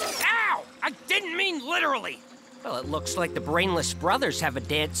 Ow! I didn't mean literally. Well, it looks like the brainless brothers have a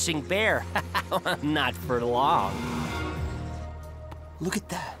dancing bear. Not for long. Look at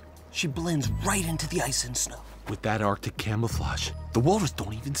that. She blends right into the ice and snow. With that Arctic camouflage, the walrus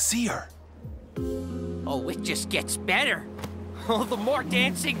don't even see her. Oh, it just gets better. Oh, the more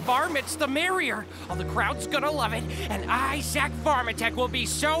dancing varmints, the merrier. Oh, the crowd's gonna love it, and I, Zach Varmitech, will be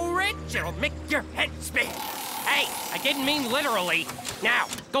so rich it'll make your head spin. Hey, I didn't mean literally. Now,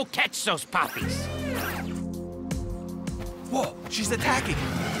 go catch those puppies. Whoa, she's attacking.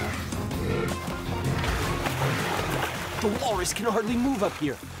 The walrus can hardly move up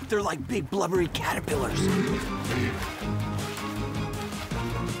here. They're like big blubbery caterpillars.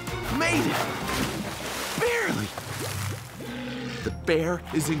 Made it! Barely! The bear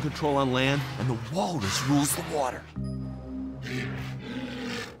is in control on land, and the walrus rules the water.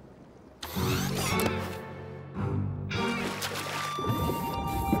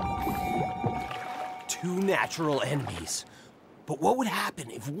 Two natural enemies. But what would happen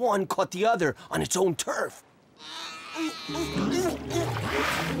if one caught the other on its own turf?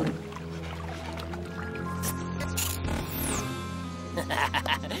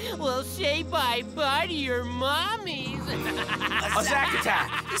 Well, say bye-bye to your mommies. A Zack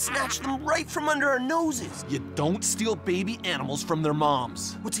attack! He snatched them right from under our noses. You don't steal baby animals from their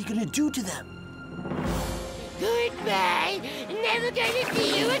moms. What's he gonna do to them? Goodbye. Never gonna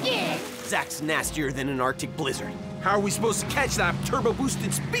see you again. Zack's nastier than an Arctic blizzard. How are we supposed to catch that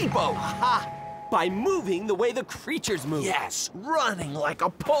turbo-boosted speedboat? Aha! By moving the way the creatures move. Yes, running like a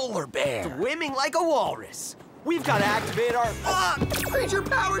polar bear. Swimming like a walrus. We've got to activate our Creature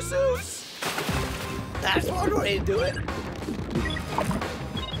power suits! That's one way to do it.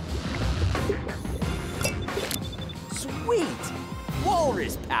 Sweet!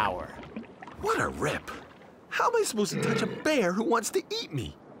 Walrus power. What a rip. How am I supposed to touch a bear who wants to eat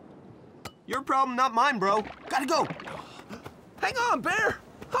me? Your problem, not mine, bro. Gotta go. Hang on, bear!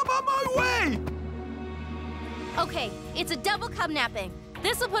 I'm on my way! Okay, it's a double cub napping.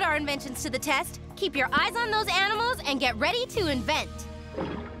 This will put our inventions to the test. Keep your eyes on those animals and get ready to invent.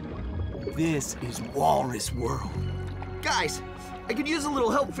 This is Walrus World. Guys, I could use a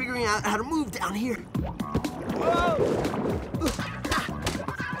little help figuring out how to move down here.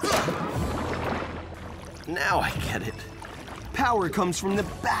 Now I get it. Power comes from the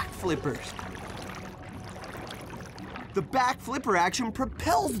back flippers. The back flipper action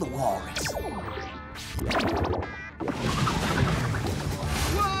propels the walrus.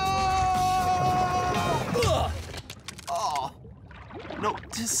 Whoa! Oh.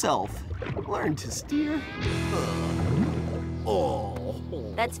 Note to self. Learn to steer. Oh.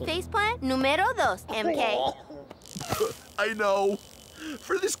 That's faceplant numero dos, MK. I know.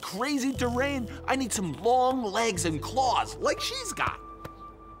 For this crazy terrain, I need some long legs and claws like she's got.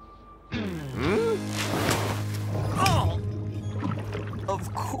 Oh!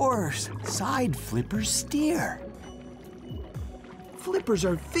 Of course, side flippers steer. Flippers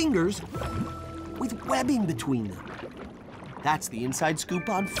are fingers with webbing between them. That's the inside scoop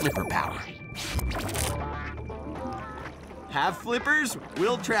on flipper power. Have flippers,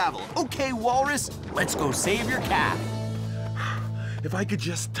 we'll travel. Okay, walrus, let's go save your calf. If I could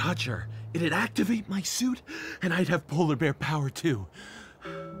just touch her, it'd activate my suit, and I'd have polar bear power too.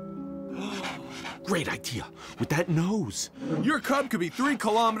 great idea. With that nose, your cub could be 3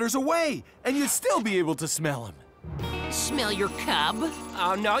 kilometers away, and you'd still be able to smell him. Smell your cub?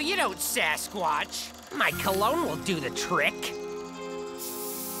 Oh, no, you don't, Sasquatch. My cologne will do the trick.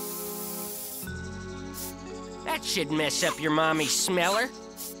 That should mess up your mommy's smeller.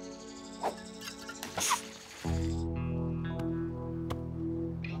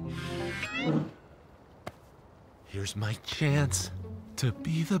 Here's my chance to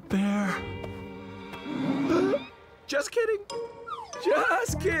be the bear. Just kidding.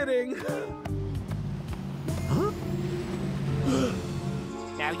 Just kidding. Huh?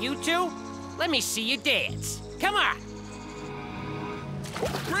 Now you two, let me see you dance. Come on.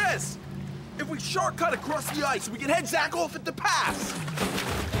 Chris! If we shortcut across the ice, we can head Zach off at the pass!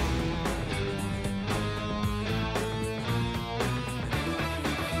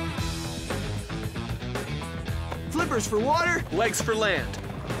 Flippers for water, Legs for land.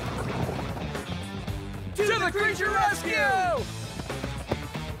 To the creature rescue!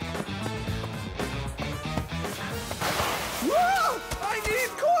 Whoa! I need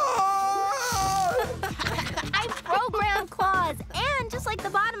claws! I programmed claws, and just like the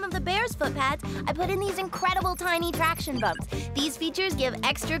bottom of the bear's foot pads, I put in these incredible tiny traction bumps. These features give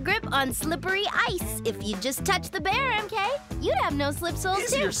extra grip on slippery ice. If you just touch the bear, MK, you'd have no slip soles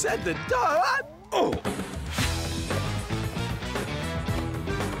too. Easier said than done. Oh!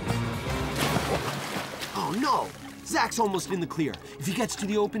 Oh no! Zach's almost in the clear. If he gets to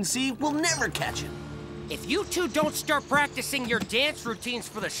the open sea, we'll never catch him. If you two don't start practicing your dance routines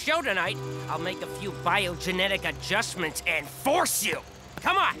for the show tonight, I'll make a few biogenetic adjustments and force you.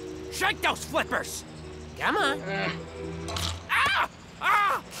 Come on, shake those flippers. Come on. Ah!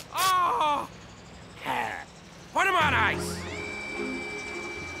 Ah! Oh! Put them on ice.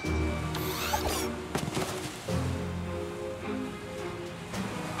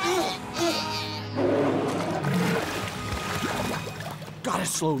 Gotta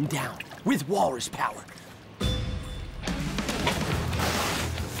slow him down with walrus power.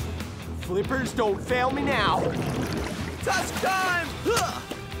 Flippers, don't fail me now. Tusk time! Huh.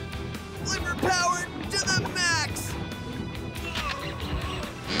 Flipper power to the max!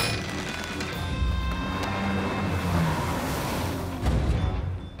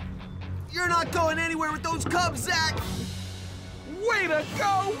 You're not going anywhere with those cubs, Zach! Way to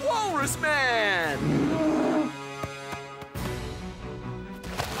go, Walrus Man!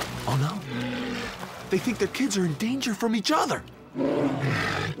 Oh no. They think their kids are in danger from each other.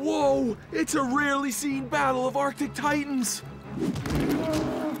 Whoa! It's a rarely seen battle of Arctic Titans!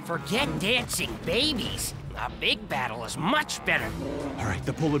 Forget dancing babies. A big battle is much better. All right,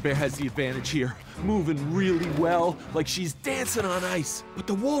 the polar bear has the advantage here. Moving really well, like she's dancing on ice. But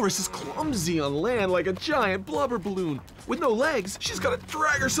the walrus is clumsy on land like a giant blubber balloon. With no legs, she's gotta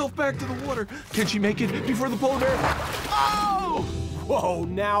drag herself back to the water. Can she make it before the polar bear? Oh! Whoa,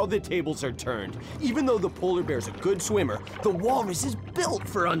 now the tables are turned. Even though the polar bear's a good swimmer, the walrus is built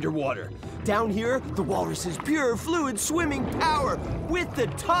for underwater. Down here, the walrus is pure fluid swimming power. With the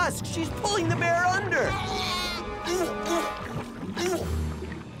tusk, she's pulling the bear under.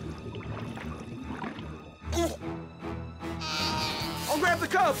 I'll grab the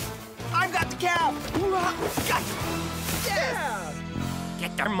cub! I've got the cow. Gotcha. Yeah!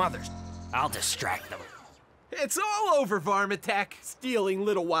 Get their mothers. I'll distract them. It's all over, Varmitech. Stealing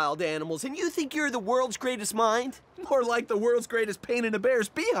little wild animals, and you think you're the world's greatest mind? More like the world's greatest pain in a bear's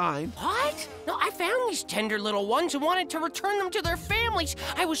behind. What? No, I found these tender little ones and wanted to return them to their families.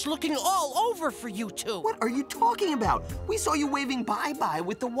 I was looking all over for you two. What are you talking about? We saw you waving bye-bye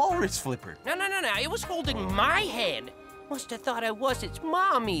with the walrus flipper. No. It was holding my hand. Must have thought I was its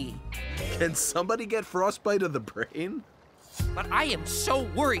mommy. Can somebody get frostbite of the brain? But I am so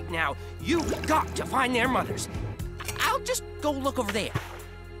worried now. You've got to find their mothers. I'll just go look over there.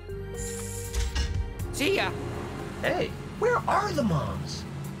 See ya. Hey, where are the moms?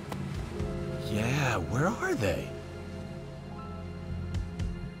 Yeah, where are they?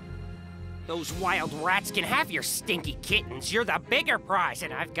 Those wild rats can have your stinky kittens. You're the bigger prize,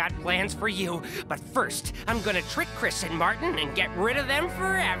 and I've got plans for you. But first, I'm gonna trick Chris and Martin and get rid of them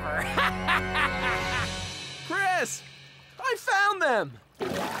forever. Chris! I found them!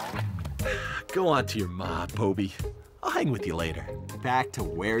 Go on to your ma, Poby. I'll hang with you later. Back to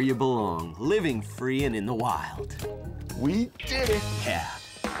where you belong, living free and in the wild. We did it! Yeah.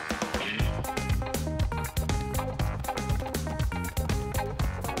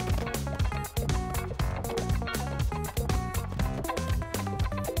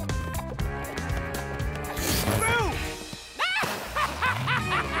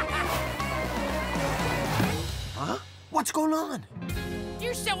 Huh? What's going on? You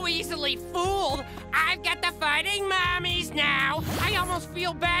you're so easily fooled. I've got the fighting mommies now. I almost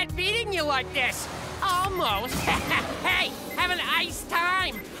feel bad beating you like this. Almost. Hey, have an ice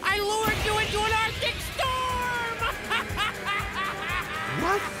time. I lured you into an Arctic storm.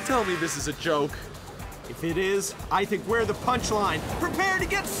 What? Tell me this is a joke. If it is, I think we're the punchline. Prepare to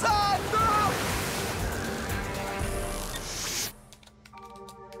get sucked!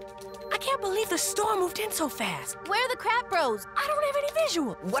 I can't believe the storm moved in so fast. Where are the Kratt Bros? I don't have any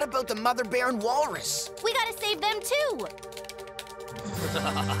visual. What about the mother bear and walrus? We gotta save them too.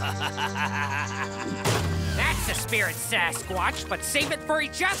 That's the spirit, Sasquatch, but save it for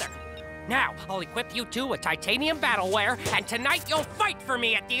each other. Now, I'll equip you two with titanium battleware, and tonight you'll fight for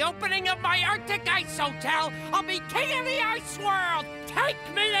me at the opening of my Arctic Ice Hotel. I'll be king of the ice world. Take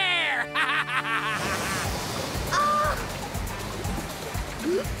me there!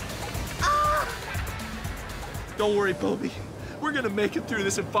 Don't worry, Bobby. We're gonna make it through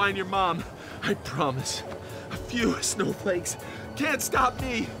this and find your mom. I promise. A few snowflakes can't stop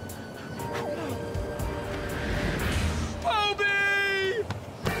me. Bobby!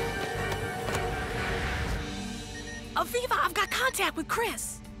 Aviva, I've got contact with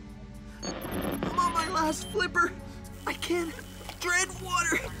Chris. I'm on my last flipper. I can't tread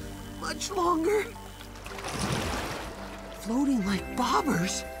water much longer. Floating like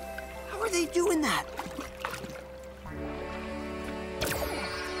bobbers? How are they doing that?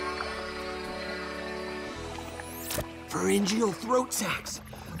 Pharyngeal throat sacs.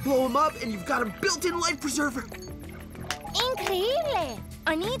 Blow them up and you've got a built-in life preserver. Increíble!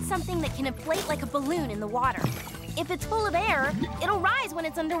 I need something that can inflate like a balloon in the water. If it's full of air, it'll rise when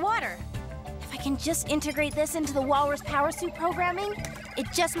it's underwater. If I can just integrate this into the walrus power suit programming, it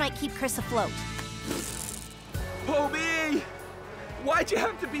just might keep Chris afloat. Bobby! Why'd you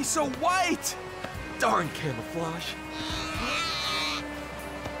have to be so white? Darn camouflage.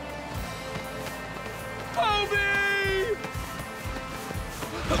 Bobby!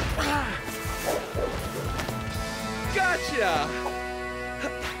 Gotcha!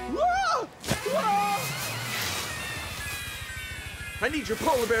 Whoa! Whoa! I need your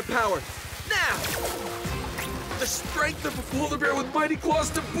polar bear power, now! The strength of a polar bear with mighty claws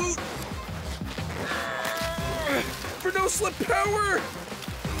to boot! For no slip power!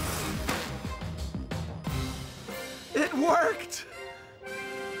 It worked!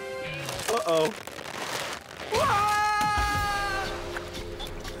 Uh-oh.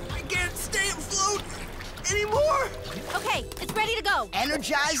 I can't stay afloat anymore. Okay, it's ready to go.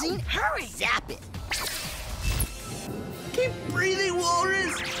 Energizing? Hurry! Zap it! Keep breathing,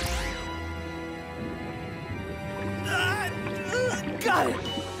 walrus. Got it.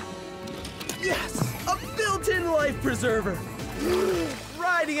 Yes, a built-in life preserver.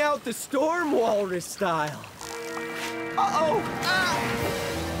 Riding out the storm walrus style. Uh-oh.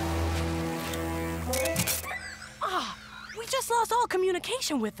 We just lost all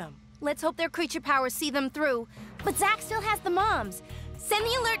communication with them. Let's hope their creature powers see them through. But Zach still has the moms. Send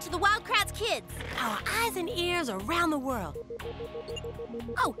the alert to the Wild Kratts kids. Our eyes and ears around the world.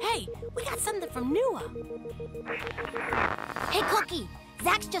 Oh, hey, we got something from Nua. Hey, Cookie.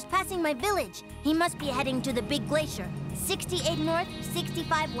 Zach's just passing my village. He must be heading to the big glacier. 68 north,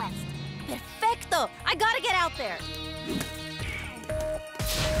 65 west. Perfecto! I gotta get out there.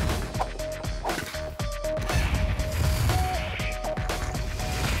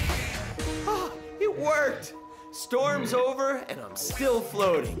 It worked! Storm's over, and I'm still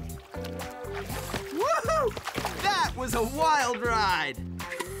floating. Woohoo! That was a wild ride!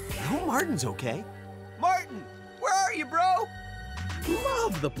 I hope Martin's okay. Martin, where are you, bro?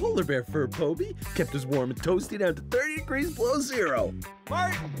 Love the polar bear fur, Bobby. Kept us warm and toasty down to 30 degrees below zero.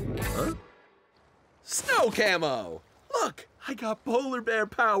 Martin! Huh? Snow camo! Look, I got polar bear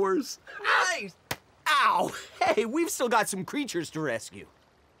powers. Nice! Ow! Hey, we've still got some creatures to rescue.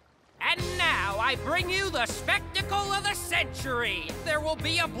 And now I bring you the spectacle of the century. There will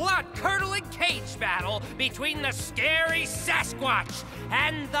be a blood-curdling cage battle between the scary Sasquatch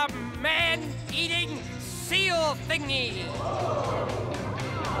and the man-eating seal thingy.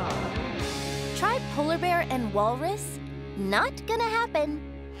 Try polar bear and walrus? Not gonna happen.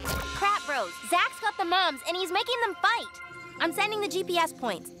 Kratt Bros, Zach's got the moms, and he's making them fight. I'm sending the GPS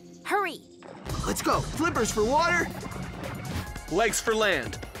points. Hurry. Let's go. Flippers for water. Legs for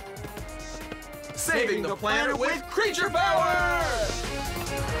land. Saving the planet with creature power!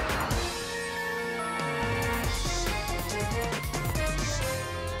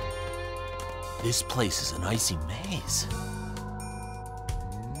 This place is an icy maze.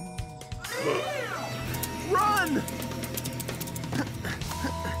 Run!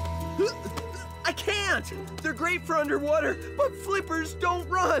 I can't can't! They're great for underwater, but flippers don't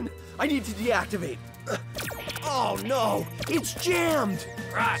run! I need to deactivate. Oh no, it's jammed!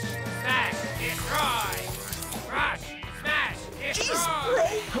 Crush, smash, destroy! Crush, smash, destroy! Jeez, bro!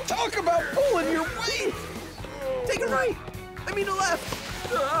 Talk about pulling your weight! Take a right! I mean a left!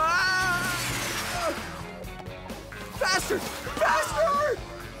 Faster! Faster!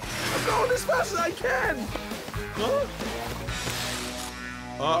 I'm going as fast as I can! Huh?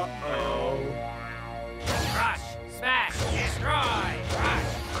 Uh-oh. Crush, smash, destroy! Crush,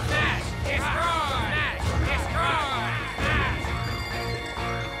 smash, destroy! Smash, destroy! Smash!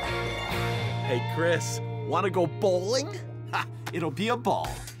 Hey, Chris, wanna go bowling? Ha! It'll be a ball.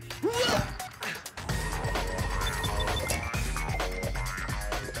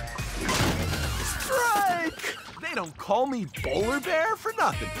 Strike! They don't call me Bowler Bear for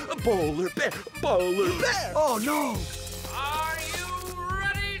nothing. Bowler Bear, Bowler Bear! Oh, no! Are you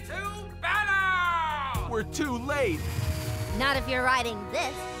ready to battle? We're too late. Not if you're riding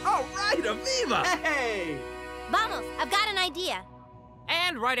this. All right, Aviva! Hey! Vamos, I've got an idea.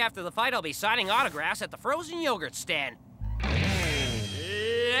 And right after the fight, I'll be signing autographs at the frozen yogurt stand.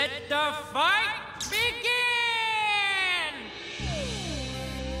 Let the fight begin!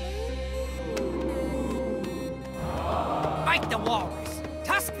 Fight the walrus,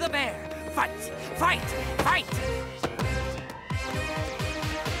 tusk the bear, fight, fight, fight!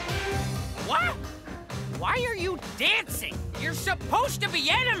 What? Why are you dancing? You're supposed to be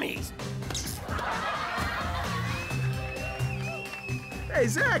enemies! Hey,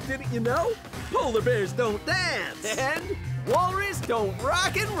 Zach, didn't you know? Polar bears don't dance. And walrus don't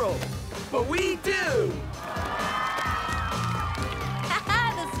rock and roll. But we do.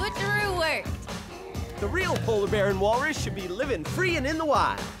 Haha, the switcheroo worked. The real polar bear and walrus should be living free and in the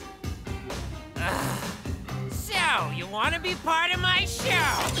wild. So, you want to be part of my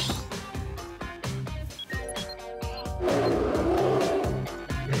show?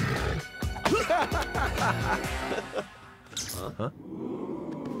 Uh-huh.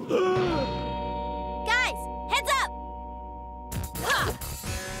 Guys, heads up!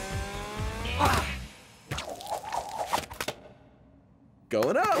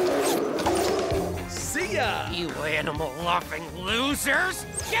 Going up. See ya. You animal-loving losers!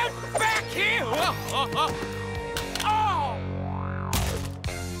 Get back here! Oh!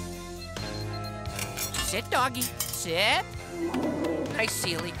 Sit, doggy. Sit. Nice,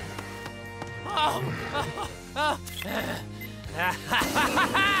 Sealy. Oh!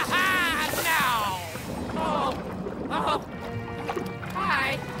 No! Oh!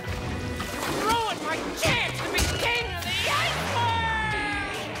 Hi! You ruined my chance to be king of the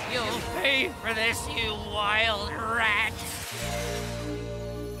iceberg! You'll pay for this, you wild rats!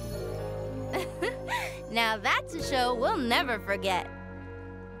 Now that's a show we'll never forget.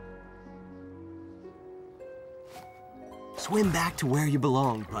 Swim back to where you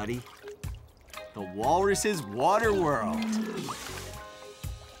belong, buddy. The walrus's water world.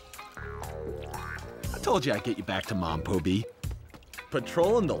 I told you I'd get you back to Mom, Poby.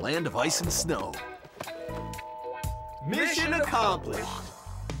 Patrolling the land of ice and snow. Mission accomplished.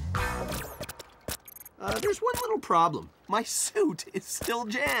 There's one little problem. My suit is still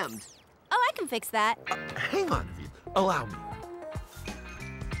jammed. Oh, I can fix that. Hang on, allow me.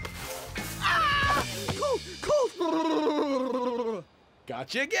 Ah! Cold!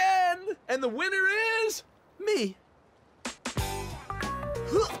 Gotcha again. And the winner is Me.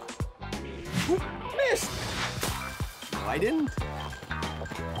 missed. No, I didn't.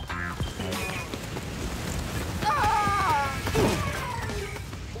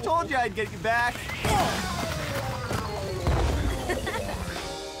 Told you I'd get you back.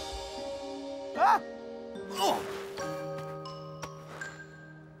 Ah! Oh!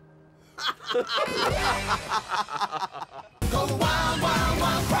 Go wild, wild,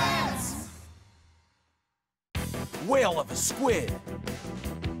 wild Kratts! Whale of a squid.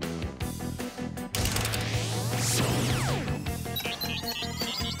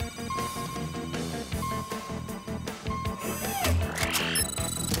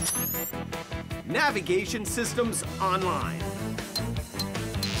 Navigation systems online.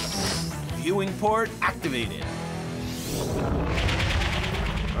 Viewing port activated.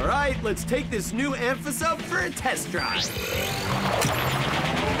 All right, let's take this new Amphis up for a test drive.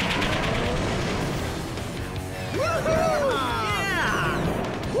 Woohoo! Yeah!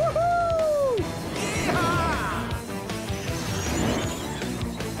 Woohoo! Yeehaw!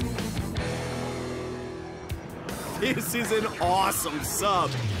 This is an awesome sub.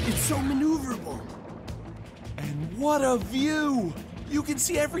 It's so maneuverable. And what a view! You can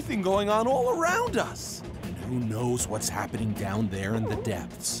see everything going on all around us. And who knows what's happening down there in the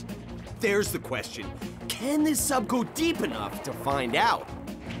depths. there's the question. Can this sub go deep enough to find out?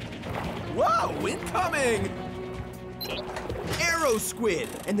 Whoa, incoming! Arrow squid,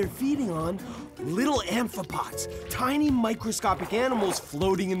 and they're feeding on little amphipods, tiny microscopic animals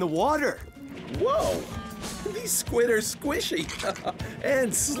floating in the water. Whoa, these squid are squishy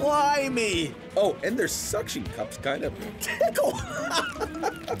and slimy. Oh, and their suction cups kind of tickle.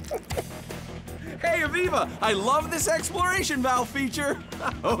 Hey, Aviva, I love this exploration valve feature.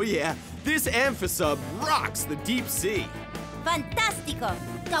 Oh yeah, this amphisub rocks the deep sea. Fantastico!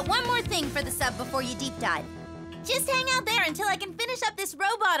 Got one more thing for the sub before you deep dive. Just hang out there until I can finish up this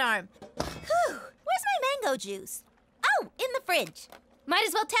robot arm. Whew, where's my mango juice? Oh, in the fridge. Might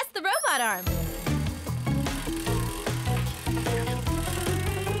as well test the robot arm.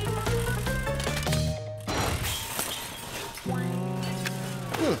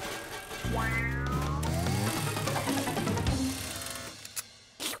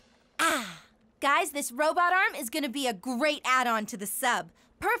 Guys, this robot arm is gonna be a great add-on to the sub.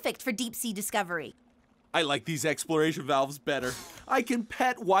 Perfect for deep sea discovery. I like these exploration valves better. I can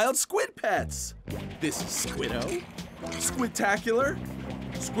pet wild squid pets. This is Squiddo, Squidtacular,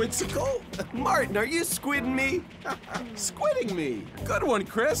 Squidsicle. Martin, are you squidding me? Squidding me. Good one,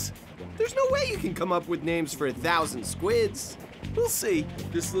 Chris. There's no way you can come up with names for 1,000 squids. We'll see.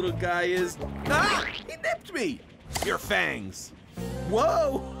 This little guy is... Ah! He nipped me! Your fangs.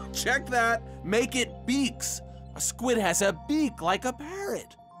 Whoa! Check that. Make it beaks. A squid has a beak like a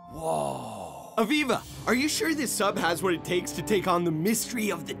parrot. Whoa. Aviva, are you sure this sub has what it takes to take on the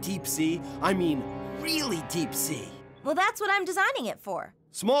mystery of the deep sea? I mean, really deep sea. Well, that's what I'm designing it for.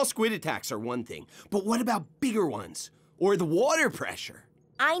 Small squid attacks are one thing, but what about bigger ones? Or the water pressure?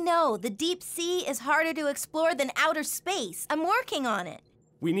 I know, the deep sea is harder to explore than outer space. I'm working on it.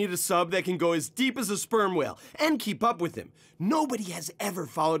 We need a sub that can go as deep as a sperm whale and keep up with him. Nobody has ever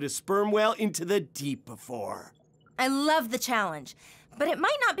followed a sperm whale into the deep before. I love the challenge, but it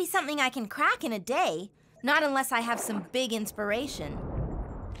might not be something I can crack in a day. Not unless I have some big inspiration.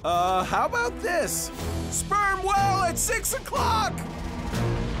 How about this? Sperm whale at 6 o'clock!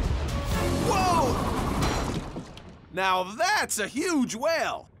 Whoa! Now that's a huge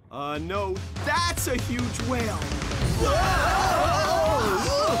whale. No, that's a huge whale.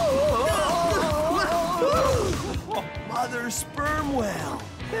 Mother sperm whale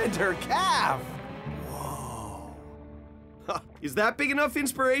And her calf. Whoa. Is that big enough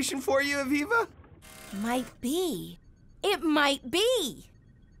inspiration for you, Aviva? Might be. It might be.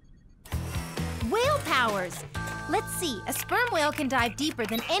 Whale powers. Let's see, a sperm whale can dive deeper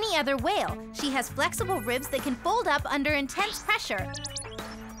than any other whale. She has flexible ribs that can fold up under intense pressure.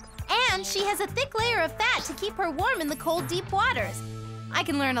 And she has a thick layer of fat to keep her warm in the cold, deep waters. I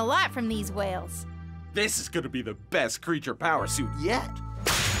can learn a lot from these whales. This is gonna be the best creature power suit yet.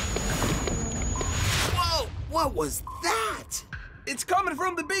 Whoa, what was that? It's coming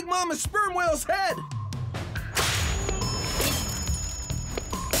from the big mama sperm whale's head.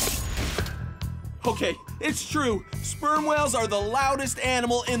 Okay, it's true. Sperm whales are the loudest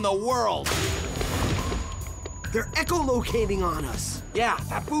animal in the world. They're echolocating on us. Yeah,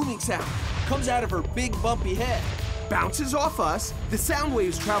 that booming sound comes out of her big bumpy head. Bounces off us, the sound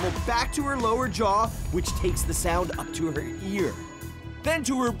waves travel back to her lower jaw, which takes the sound up to her ear. Then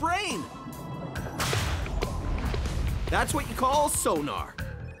to her brain. That's what you call sonar.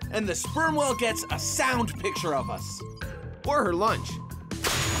 And the sperm whale gets a sound picture of us. Or her lunch.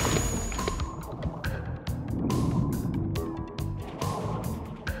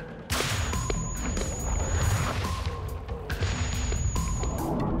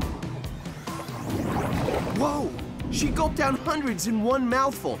 Whoa! She gulped down hundreds in one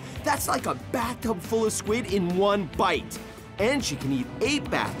mouthful. That's like a bathtub full of squid in one bite. And she can eat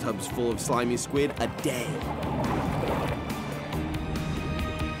 8 bathtubs full of slimy squid a day.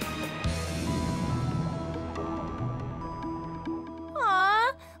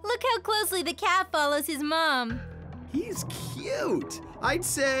 Aw, look how closely the calf follows his mom. He's cute. I'd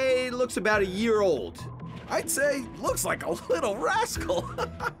say looks about a year old. I'd say looks like a little rascal.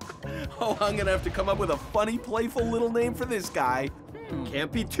 Oh, I'm gonna have to come up with a funny, playful little name for this guy.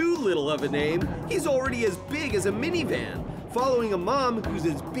 Can't be too little of a name. He's already as big as a minivan, following a mom who's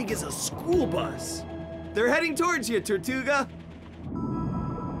as big as a school bus. They're heading towards you, Tortuga.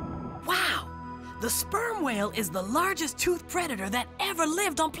 Wow! The sperm whale is the largest toothed predator that ever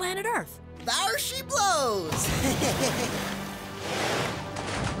lived on planet Earth. There she blows!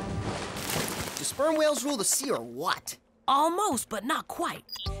 Do sperm whales rule the sea or what? Almost, but not quite.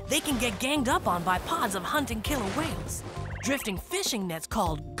 They can get ganged up on by pods of hunting killer whales. Drifting fishing nets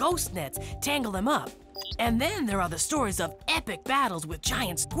called ghost nets tangle them up. And then there are the stories of epic battles with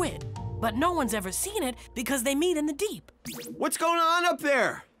giant squid. but no one's ever seen it because they meet in the deep. What's going on up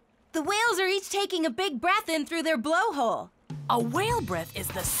there? The whales are each taking a big breath in through their blowhole. A whale breath is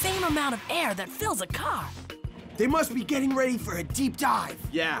the same amount of air that fills a car. They must be getting ready for a deep dive.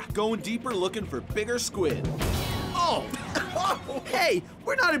 Yeah, going deeper looking for bigger squid. Oh, hey,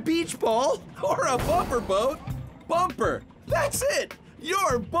 we're not a beach ball. Or a bumper boat. Bumper, that's it.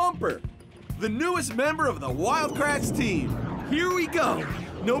 You're Bumper, the newest member of the Wild Kratts team. Here we go.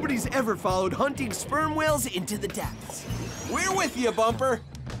 Nobody's ever followed hunting sperm whales into the depths. We're with you, Bumper.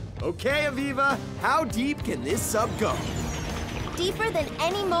 Okay, Aviva, how deep can this sub go? Deeper than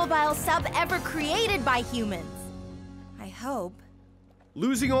any mobile sub ever created by humans. I hope.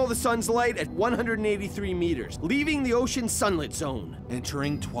 Losing all the sun's light at 183 meters, leaving the ocean sunlit zone.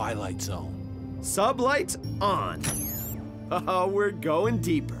 Entering twilight zone. Sub lights on. Oh, we're going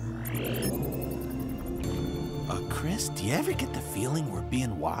deeper. Chris, do you ever get the feeling we're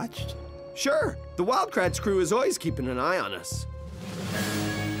being watched? Sure, the Wild Kratts crew is always keeping an eye on us.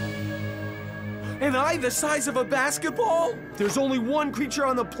 An eye the size of a basketball? There's only one creature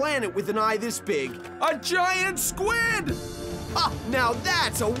on the planet with an eye this big. A giant squid! Ah, now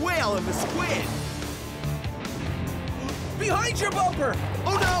that's a whale of a squid. Behind your, Bumper!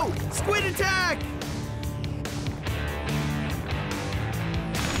 Oh no, squid attack!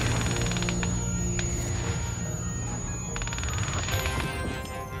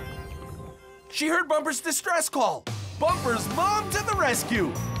 She heard Bumper's distress call. Bumper's mom to the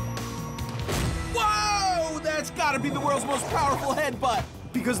rescue. Whoa! That's gotta be the world's most powerful headbutt.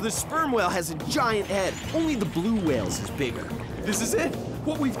 Because the sperm whale has a giant head. Only the blue whale's is bigger. This is it.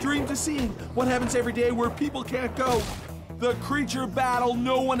 What we've dreamed of seeing. What happens every day where people can't go. The creature battle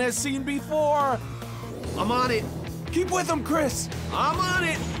no one has seen before. I'm on it. Keep with him, Chris. I'm on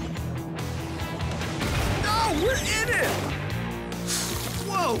it. No, we're in it.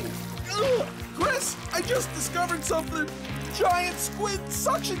 Whoa. Ugh. Chris, I just discovered something. Giant squid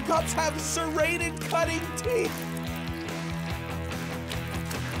suction cups have serrated cutting teeth.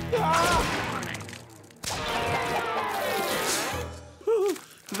 Ah!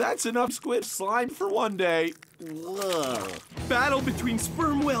 That's enough squid slime for one day. Whoa. Battle between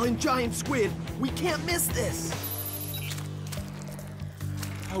sperm whale and giant squid. We can't miss this.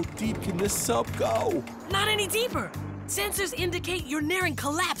 How deep can this sub go? Not any deeper. Sensors indicate you're nearing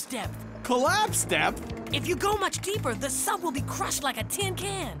collapse depth. Collapse depth? If you go much deeper, the sub will be crushed like a tin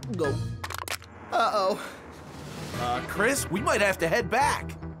can. Go. Uh-oh. Chris, we might have to head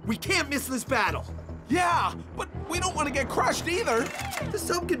back. We can't miss this battle. Yeah, but we don't want to get crushed either. The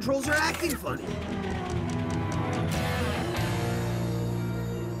sub controls are acting funny.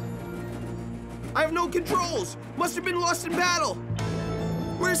 I have no controls. Must have been lost in battle.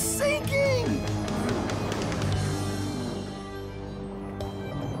 We're sinking!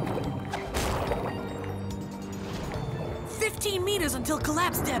 15 meters until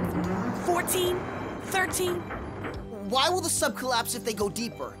collapse depth. 14, 13. Why will the sub collapse if they go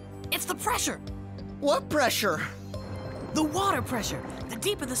deeper? It's the pressure. What pressure? The water pressure. The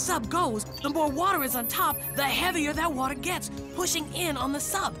deeper the sub goes, the more water is on top, the heavier that water gets, pushing in on the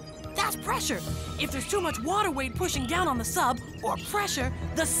sub. That's pressure. If there's too much water weight pushing down on the sub, or pressure,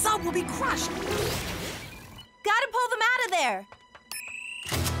 the sub will be crushed. Gotta pull them out of there.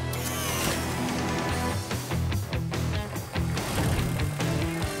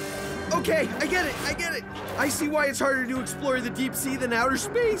 Okay, I get it. I see why it's harder to explore the deep sea than outer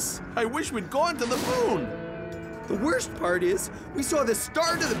space. I wish we'd gone to the moon. The worst part is, we saw the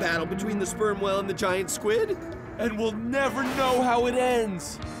start of the battle between the sperm whale and the giant squid. And we'll never know how it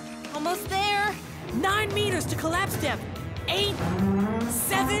ends. Almost there. 9 meters to collapse depth. 8,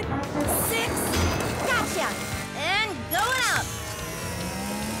 7, 6. Gotcha. And going up.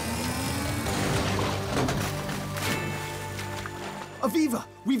 Aviva,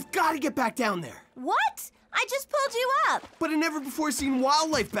 we've got to get back down there. What? I just pulled you up. But a never-before-seen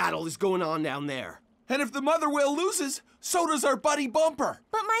wildlife battle is going on down there. And if the mother whale loses, so does our buddy Bumper.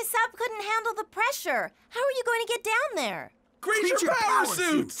 But my sub couldn't handle the pressure. How are you going to get down there? Creature power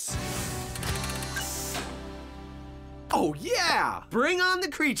suits! Oh, yeah! Bring on the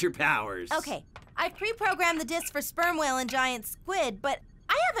creature powers. Okay, I've pre-programmed the disc for sperm whale and giant squid, but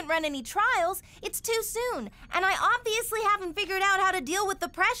I haven't run any trials. It's too soon, and I obviously haven't figured out how to deal with the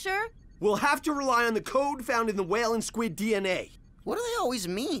pressure. We'll have to rely on the code found in the whale and squid DNA. What do they always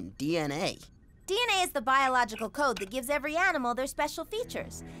mean, DNA? DNA is the biological code that gives every animal their special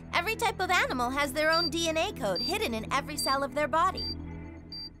features. Every type of animal has their own DNA code hidden in every cell of their body.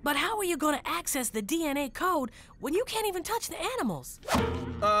 But how are you going to access the DNA code when you can't even touch the animals?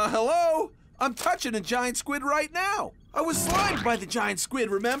 Hello? I'm touching a giant squid right now. I was slimed by the giant squid,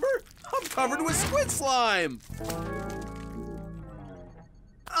 remember? I'm covered with squid slime.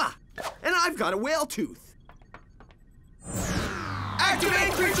 Ah, and I've got a whale tooth.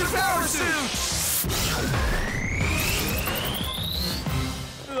 Activate creature power suit!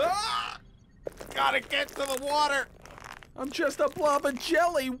 Ah! Gotta get to the water. I'm just a blob of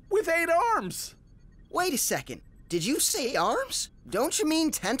jelly with 8 arms. Wait a second. Did you say arms? Don't you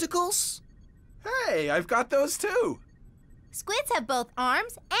mean tentacles? Hey, I've got those too. Squids have both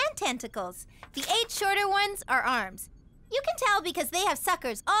arms and tentacles. The 8 shorter ones are arms. You can tell because they have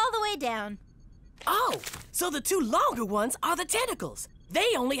suckers all the way down. Oh, so the 2 longer ones are the tentacles.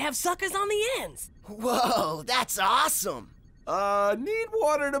 They only have suckers on the ends. Whoa, that's awesome. Need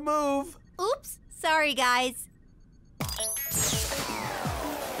water to move. Oops, sorry guys.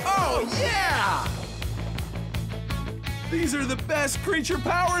 Oh, yeah! These are the best creature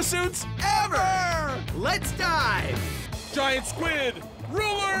power suits ever! Let's dive! Giant squid,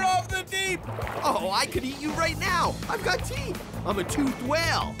 ruler of the deep! Oh, I could eat you right now. I've got teeth. I'm a toothed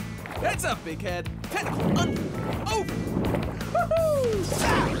whale. Heads up, big head. Tentacle under, over.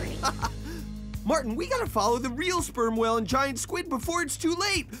 Woohoo! Martin, we gotta follow the real sperm whale and giant squid before it's too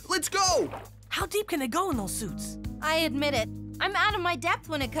late. Let's go! How deep can they go in those suits? I admit it. I'm out of my depth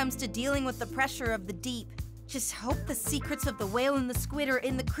when it comes to dealing with the pressure of the deep. Just hope the secrets of the whale and the squid are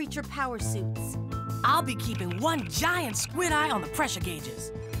in the creature power suits. I'll be keeping one giant squid eye on the pressure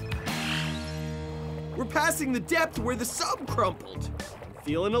gauges. We're passing the depth where the sub crumpled.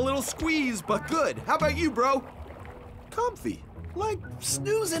 Feeling a little squeeze, but good. How about you, bro? Comfy, like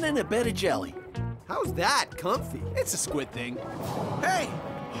snoozing in a bed of jelly. How's that comfy? It's a squid thing. Hey,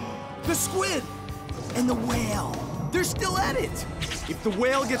 The squid and the whale. They're still at it. If the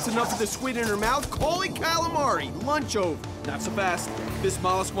whale gets enough of the squid in her mouth, call it calamari. Lunch over. not so fast. This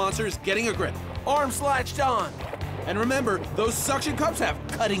mollusk monster is getting a grip. Arms latched on. And remember, those suction cups have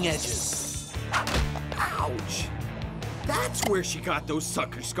cutting edges. Ouch. That's where she got those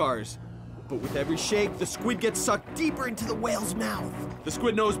sucker scars. But with every shake, the squid gets sucked deeper into the whale's mouth. The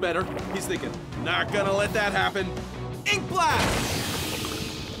squid knows better. He's thinking, not gonna let that happen. Ink blast!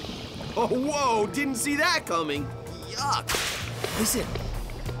 Oh, whoa, didn't see that coming. Yuck. Listen,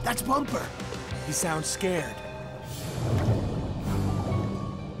 that's Bumper. He sounds scared.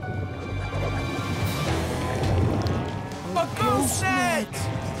 A ghost net!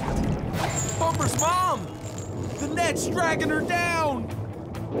 Bumper's mom! The net's dragging her down!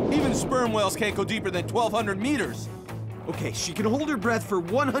 Even sperm whales can't go deeper than 1,200 meters. Okay, she can hold her breath for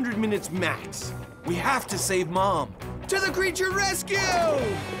 100 minutes max. We have to save Mom. To the creature rescue!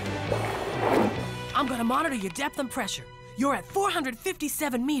 I'm gonna monitor your depth and pressure. You're at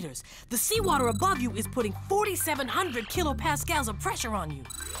 457 meters. The seawater above you is putting 4,700 kilopascals of pressure on you.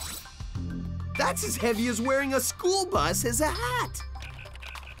 That's as heavy as wearing a school bus as a hat.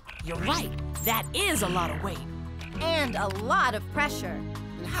 You're right. That is a lot of weight. And a lot of pressure.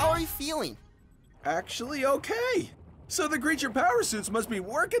 And how are you feeling? Actually, okay. So the creature power suits must be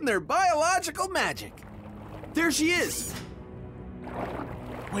working their biological magic. There she is.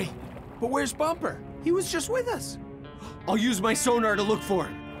 Wait, but where's Bumper? He was just with us. I'll use my sonar to look for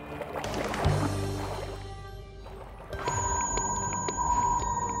him.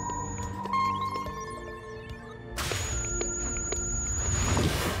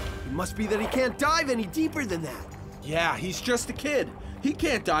 It must be that he can't dive any deeper than that. Yeah, he's just a kid. He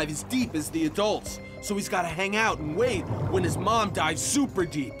can't dive as deep as the adults, so he's got to hang out and wait when his mom dives super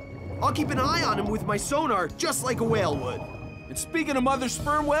deep. I'll keep an eye on him with my sonar, just like a whale would. And speaking of mother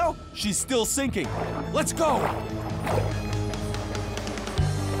sperm whale, she's still sinking. Let's go!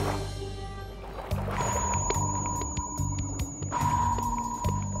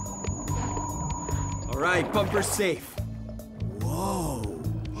 All right, Bumper's safe. Whoa.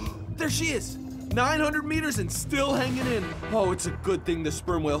 There she is! 900 meters and still hanging in. Oh, it's a good thing the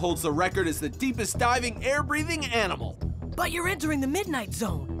sperm whale holds the record as the deepest diving, air-breathing animal. But you're entering the midnight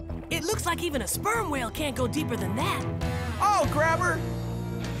zone. It looks like even a sperm whale can't go deeper than that. Oh, grab her!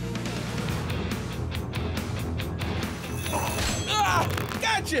 Ah!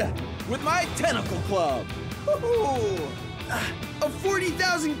 Gotcha! With my tentacle club. Woohoo! A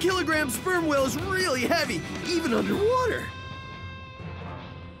 40,000 kilogram sperm whale is really heavy, even underwater.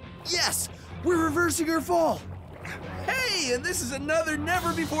 Yes, we're reversing her fall. Hey, and this is another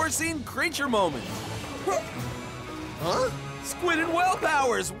never-before-seen creature moment. Huh? Squid and whale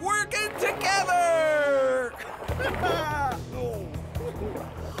powers working together!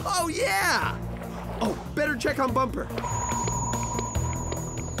 Oh, yeah! Oh, better check on Bumper.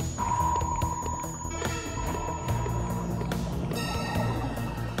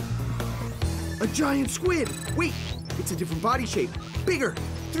 A giant squid! Wait, it's a different body shape. Bigger,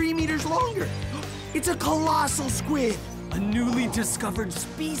 3 meters longer. It's a colossal squid! A newly discovered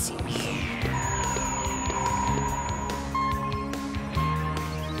species.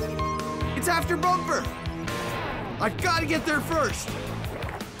 It's after Bumper! I've got to get there first!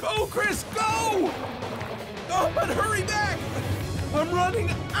 Go, Chris, go! Oh, but hurry back! I'm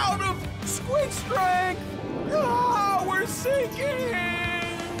running out of squid strength! Ah, we're sinking!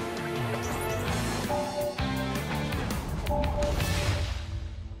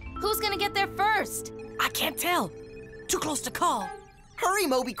 Who's gonna get there first? I can't tell. Too close to call. Hurry,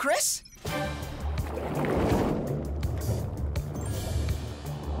 Moby Chris.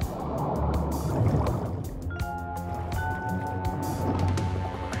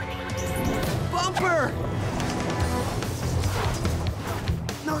 Bumper!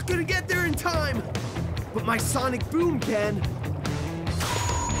 Not gonna get there in time, but my sonic boom can.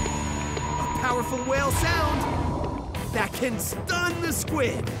 A powerful whale sound that can stun the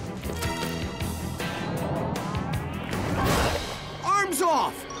squid. Arms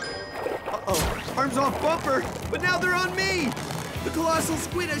off! Uh-oh, arms off Bumper, but now they're on me! The colossal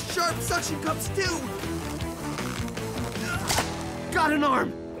squid has sharp suction cups too! Got an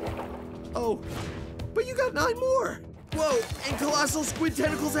arm! Oh, but you got 9 more! Whoa, and colossal squid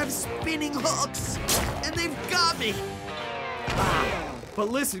tentacles have spinning hooks! And they've got me! Ah, but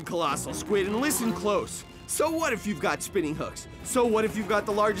listen, colossal squid, and listen close. So what if you've got spinning hooks? So what if you've got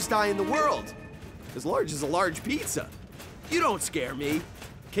the largest eye in the world? As large as a large pizza. You don't scare me.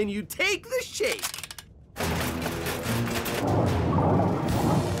 Can you take the shake?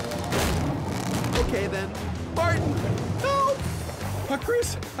 Okay then. Martin, help!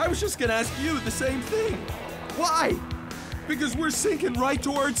 Chris, I was just gonna ask you the same thing. Why? Because we're sinking right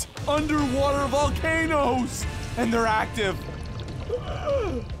towards underwater volcanoes, and they're active.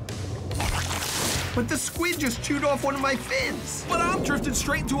 But the squid just chewed off one of my fins. But I'm drifting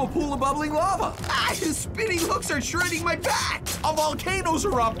straight into a pool of bubbling lava. Ah, his spinning hooks are shredding my back. A volcano's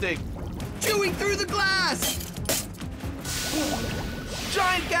erupting. Chewing through the glass.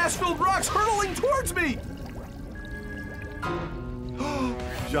 Giant gas-filled rocks hurtling towards me.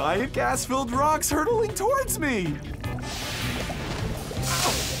 Giant gas-filled rocks hurtling towards me.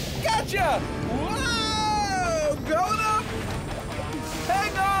 Gotcha! Whoa! Going up!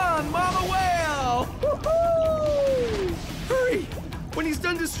 Hang on, Mama Whale! Woohoo! Hurry! When he's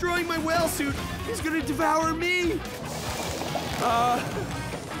done destroying my whale suit, he's gonna devour me!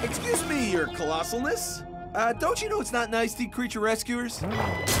 Excuse me, your colossalness. Don't you know it's not nice to eat creature rescuers?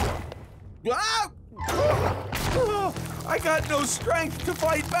 Ah! I got no strength to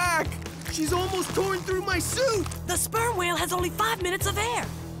fight back! She's almost torn through my suit! The sperm whale has only 5 minutes of air.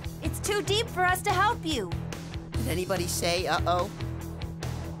 It's too deep for us to help you. Did anybody say uh-oh?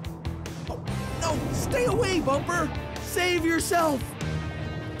 No, stay away, Bumper! Save yourself!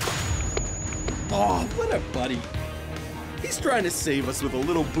 Oh, what a buddy. He's trying to save us with a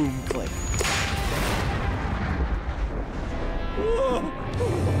little boom click. Whoa!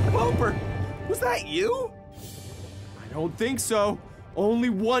 Bumper, was that you? I don't think so. Only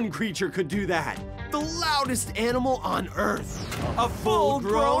one creature could do that. The loudest animal on Earth. A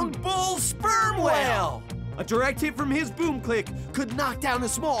full-grown bull sperm whale! A direct hit from his boom click could knock down a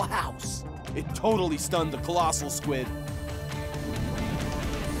small house. It totally stunned the colossal squid.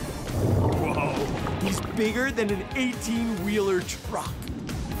 Whoa! He's bigger than an 18-wheeler truck.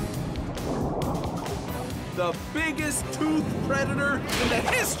 The biggest toothed predator in the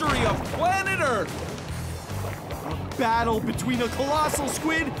history of planet Earth! A battle between a colossal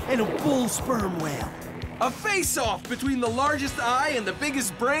squid and a bull sperm whale. A face-off between the largest eye and the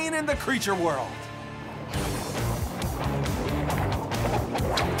biggest brain in the creature world.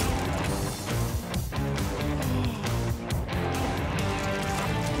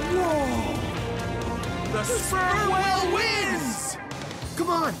 Whoa! The sperm whale wins! Come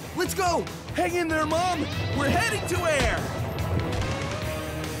on, let's go! Hang in there, Mom! We're heading to air!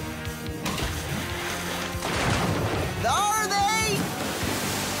 Are they?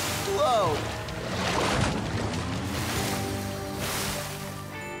 Whoa.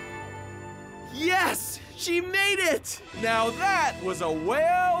 Yes! She made it! Now that was a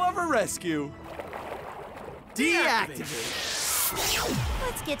whale of a rescue. Deactivate.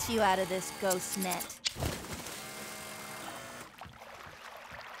 Let's get you out of this ghost net.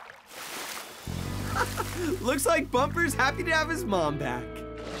 Looks like Bumper's happy to have his mom back.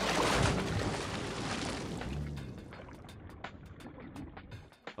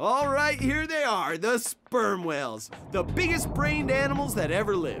 All right, here they are, the sperm whales, the biggest brained animals that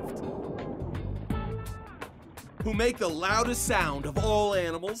ever lived. Who make the loudest sound of all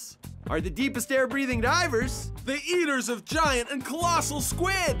animals, are the deepest air-breathing divers, The eaters of giant and colossal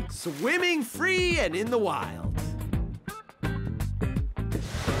squid. swimming free and in the wild.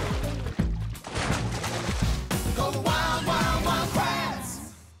 Go wild, wild, wild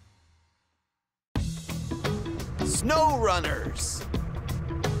Kratts! Snow runners.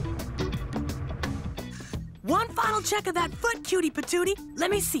 One final check of that foot, cutie patootie. Let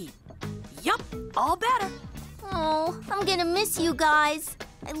me see. Yup, all better. Oh, I'm gonna miss you guys.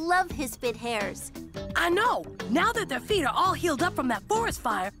 I love Hispid hares. I know. Now that their feet are all healed up from that forest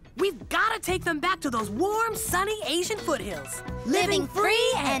fire, we've got to take them back to those warm, sunny Asian foothills. Living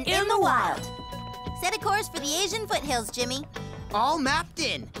free and in the wild. Set a course for the Asian foothills, Jimmy. All mapped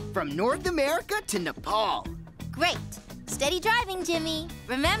in, from North America to Nepal. Great. Steady driving, Jimmy.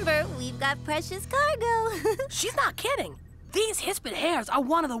 Remember, we've got precious cargo. She's not kidding. These Hispid hares are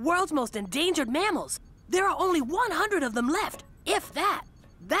one of the world's most endangered mammals. There are only 100 of them left, if that.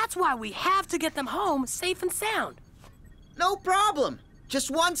 That's why we have to get them home safe and sound. No problem. Just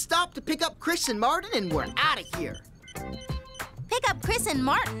one stop to pick up Chris and Martin and we're out of here. Pick up Chris and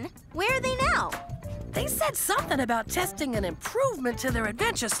Martin. Where are they now? They said something about testing an improvement to their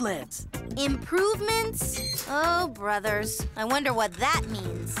adventure sleds. Improvements? Oh, brothers. I wonder what that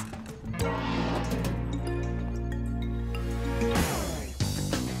means.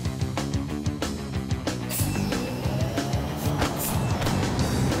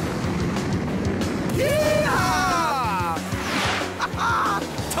 Yeehaw!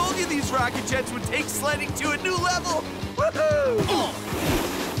 Told you these rocket jets would take sledding to a new level. Woohoo!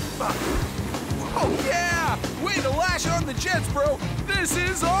 Oh yeah! Way to lash on the jets, bro! This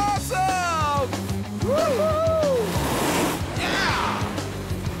is awesome! Woohoo! Yeah!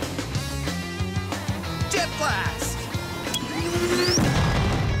 Jet blast!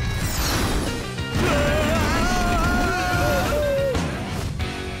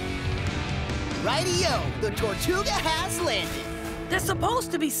 Righty-o, the Tortuga has landed. They're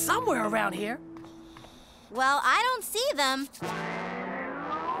supposed to be somewhere around here. Well, I don't see them.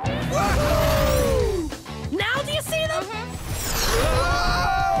 Woohoo! Now do you see them? Whoa!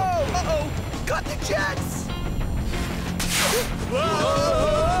 Uh-oh! Got the jets! Whoa!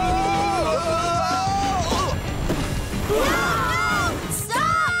 No!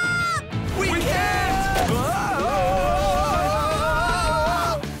 Stop! We can't!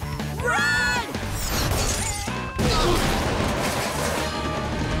 Run!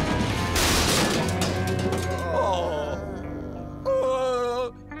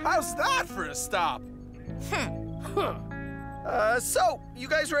 How's that for a stop? So, you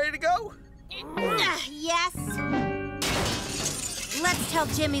guys ready to go? Yes. Let's tell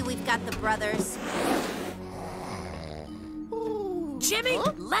Jimmy we've got the brothers. Jimmy,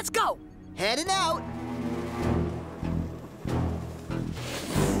 let's go. Heading out.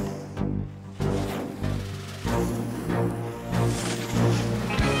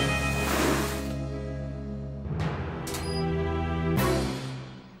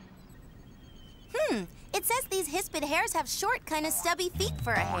 It says these Hispid hares have short, kind of stubby feet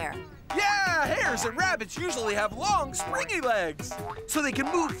for a hare. Yeah, hares and rabbits usually have long, springy legs, so they can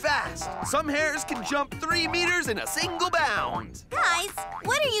move fast. Some hares can jump 3 meters in a single bound. Guys,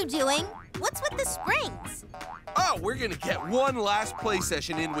 what are you doing? What's with the springs? Oh, we're gonna get one last play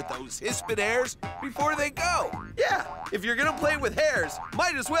session in with those Hispid hares before they go. Yeah, if you're gonna play with hares,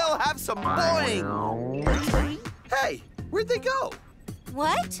 might as well have some boing. Hey, where'd they go?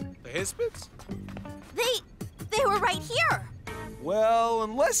 What? The Hispids? They were right here. Well,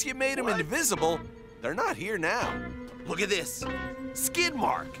 unless you made them invisible, they're not here now. Look at this. Skid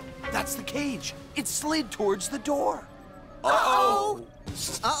mark. That's the cage. It slid towards the door. Uh-oh.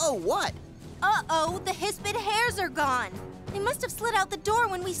 Uh-oh, what? Uh-oh, the Hispid hares are gone. They must have slid out the door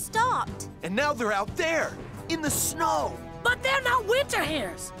when we stopped. And now they're out there, in the snow. But they're not winter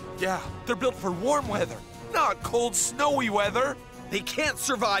hares. Yeah, they're built for warm weather, not cold, snowy weather. They can't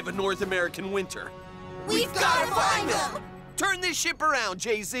survive a North American winter. We've gotta find them. Turn this ship around,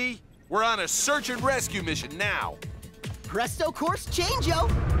 Jay-Z. We're on a search and rescue mission now. Presto course change-o.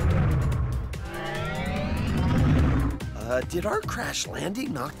 Did our crash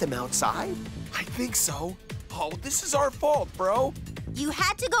landing knock them outside? I think so. Oh, this is our fault, bro. You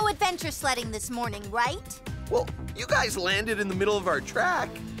had to go adventure sledding this morning, right? Well, you guys landed in the middle of our track.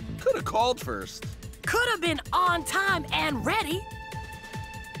 Could have called first. Could have been on time and ready.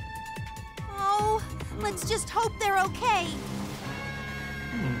 Oh, let's just hope they're okay.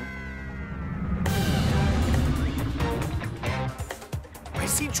 I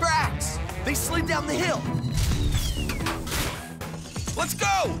see tracks. They slid down the hill. Let's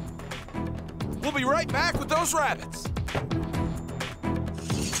go! We'll be right back with those rabbits.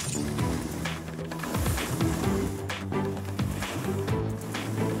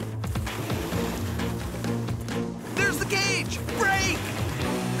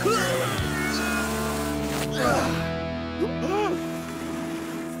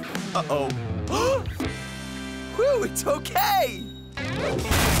 Uh-oh. Whew, it's okay.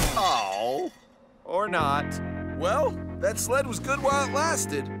 Oh. Or not. Well, that sled was good while it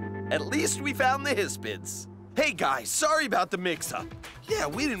lasted. At least we found the hispids. Hey, guys, sorry about the mix-up. Yeah,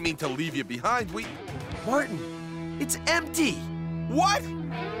 we didn't mean to leave you behind. Martin, it's empty. What?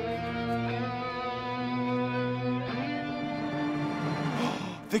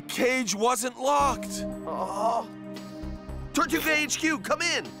 The cage wasn't locked. Oh. Tortuga HQ, come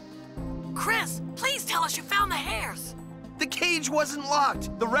in. Chris, please tell us you found the hares. The cage wasn't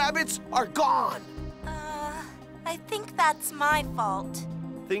locked. The rabbits are gone. I think that's my fault.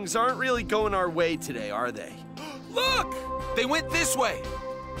 Things aren't really going our way today, are they? Look! They went this way.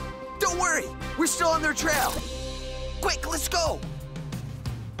 Don't worry, we're still on their trail. Quick, let's go.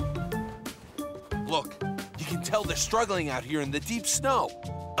 Look, you can tell they're struggling out here in the deep snow.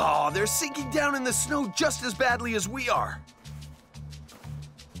 Oh, they're sinking down in the snow just as badly as we are.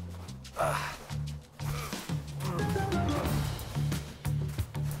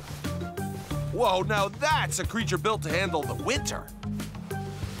 Whoa, now that's a creature built to handle the winter.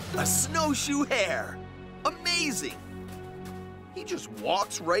 A snowshoe hare. Amazing. He just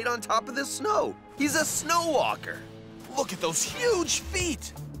walks right on top of the snow. He's a snow walker. Look at those huge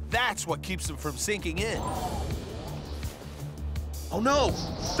feet. That's what keeps them from sinking in. Oh no,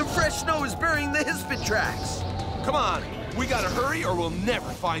 the fresh snow is burying the hispid tracks. Come on, we gotta hurry or we'll never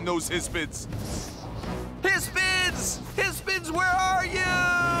find those hispids. Hispids! Hispids, where are you?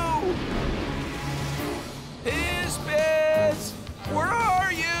 Hispids! Where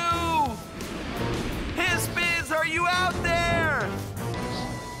are you? Hispids, are you out there?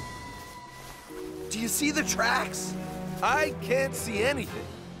 Do you see the tracks? I can't see anything,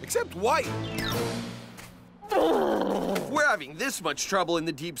 except white. We're having this much trouble in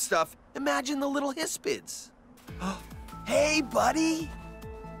the deep stuff. Imagine the little hispids. Hey, buddy.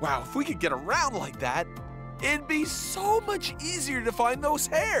 Wow, if we could get around like that, it'd be so much easier to find those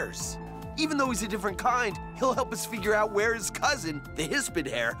hares. Even though he's a different kind, he'll help us figure out where his cousin, the hispid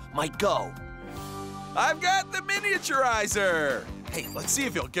hare, might go. I've got the miniaturizer. Hey, let's see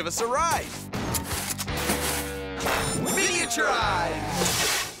if he'll give us a ride.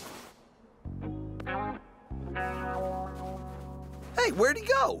 Miniaturize! Hey, where'd he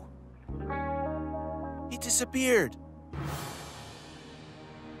go? He disappeared.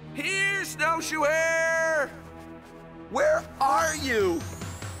 Here, snowshoe hare! Where are you?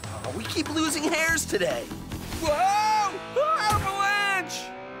 Oh, we keep losing hares today. Whoa! Avalanche!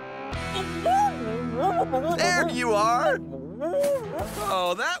 There you are.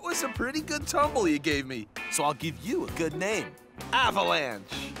 Oh, that was a pretty good tumble you gave me. So I'll give you a good name.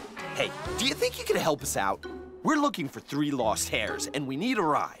 Avalanche. Hey, do you think you could help us out? We're looking for 3 lost hares, and we need a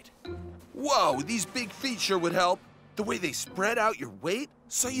ride. Whoa, these big feet sure would help. The way they spread out your weight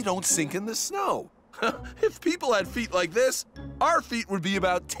so you don't sink in the snow. If people had feet like this, our feet would be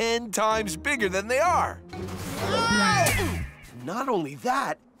about 10 times bigger than they are. Not only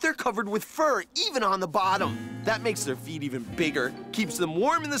that, they're covered with fur, even on the bottom. That makes their feet even bigger, keeps them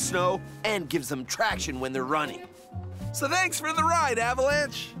warm in the snow, and gives them traction when they're running. So thanks for the ride,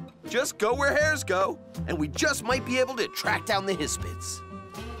 Avalanche. Just go where hares go, and we just might be able to track down the hispids.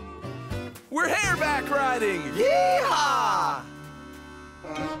 We're hareback riding! Yeehaw!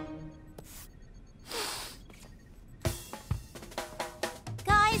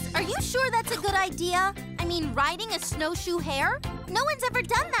 Guys, are you sure that's a good idea? I mean, riding a snowshoe hare? No one's ever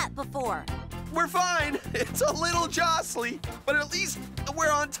done that before. We're fine. It's a little jostly, but at least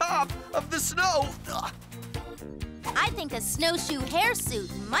we're on top of the snow. I think a snowshoe hare suit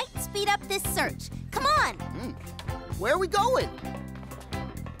might speed up this search. Come on! Where are we going?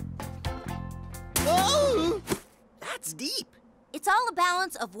 Oh! That's deep. It's all a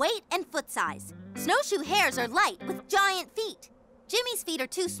balance of weight and foot size. Snowshoe hares are light with giant feet. Jimmy's feet are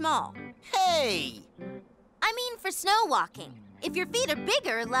too small. Hey! I mean for snow walking. If your feet are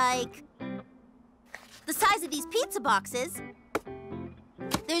bigger, like the size of these pizza boxes,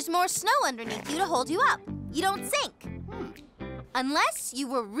 there's more snow underneath you to hold you up. You don't sink. Unless you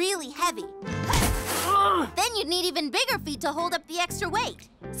were really heavy. Then you'd need even bigger feet to hold up the extra weight.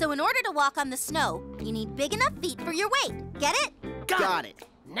 So in order to walk on the snow, you need big enough feet for your weight. Get it? Got it.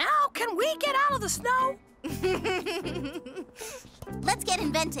 Now can we get out of the snow? Let's get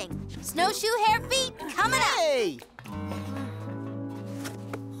inventing. Snowshoe hare feet coming up. Hey!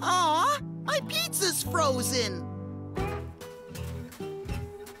 Aw, my pizza's frozen.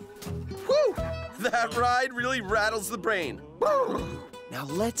 Whew! That ride really rattles the brain. Now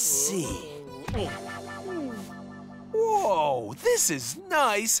let's see. Whoa, this is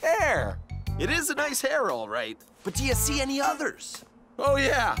nice hair. It is a nice hare, all right. But do you see any others? Oh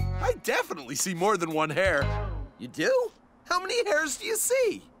yeah, I definitely see more than one hare. You do? How many hares do you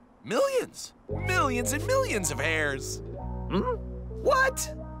see? Millions. Millions and millions of hares. Hmm?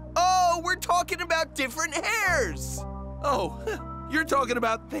 What? Oh, we're talking about different hares. Oh, you're talking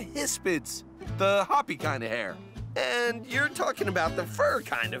about the hispids, the hoppy kind of hare. And you're talking about the fur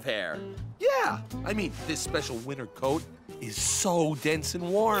kind of hair. Yeah, I mean, this special winter coat is so dense and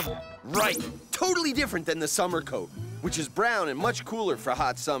warm. Right, totally different than the summer coat, which is brown and much cooler for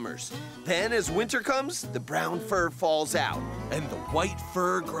hot summers. Then as winter comes, the brown fur falls out. And the white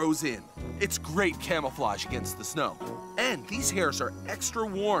fur grows in. It's great camouflage against the snow. And these hairs are extra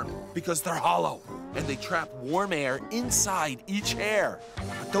warm because they're hollow, and they trap warm air inside each hair.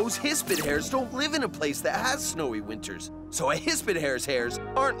 But those hispid hares don't live in a place that has snowy winters, so a hispid hare's hairs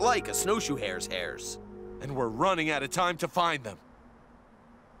aren't like a snowshoe hare's hairs. And we're running out of time to find them.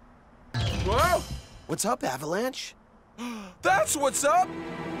 Whoa! What's up, Avalanche? That's what's up!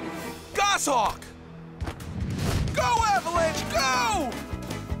 Goshawk! Go, Avalanche, go!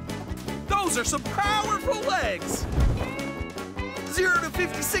 Those are some powerful legs! 0 to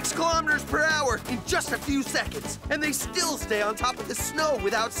 56 kilometers per hour in just a few seconds, and they still stay on top of the snow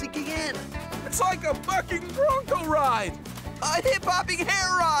without sinking in. It's like a bucking bronco ride! A hip-hopping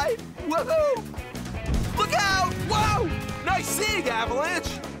hare ride! Woohoo! Look out! Whoa! Nice seeing,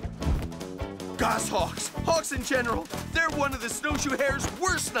 Avalanche! Goshawks, hawks in general, they're one of the snowshoe hare's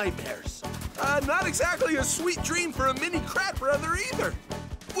worst nightmares. Not exactly a sweet dream for a mini Kratt brother either.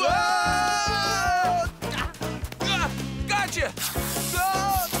 Whoa! Gotcha!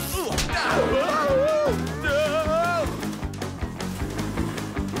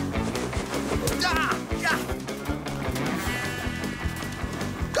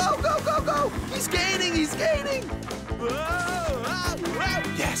 Go, go, go, go! He's gaining, he's gaining!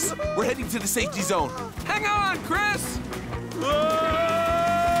 Yes, we're heading to the safety zone. Hang on, Chris!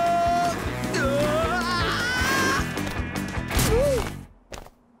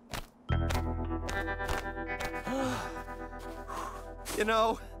 You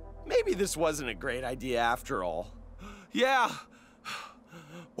know, maybe this wasn't a great idea after all. Yeah.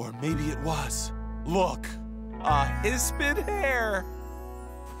 Or maybe it was. Look, a hispid hare.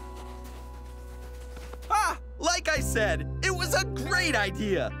 Ah, like I said, it was a great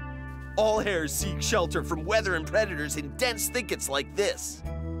idea. All hares seek shelter from weather and predators in dense thickets like this.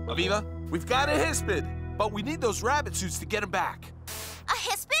 Aviva, we've got a hispid, but we need those rabbit suits to get him back. A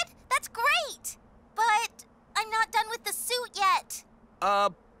hispid? That's great! But I'm not done with the suit yet.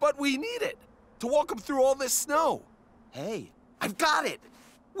 But we need it to walk him through all this snow. Hey, I've got it.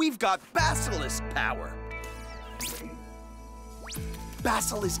 We've got basilisk power.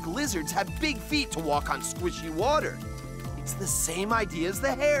 Basilisk lizards have big feet to walk on squishy water. It's the same idea as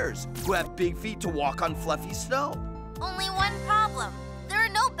the hares, who have big feet to walk on fluffy snow. Only one problem. There are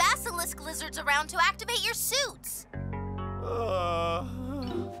no basilisk lizards around to activate your suits.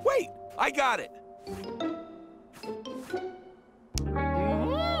 Wait, I got it.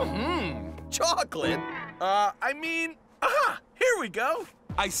 Chocolate? Here we go.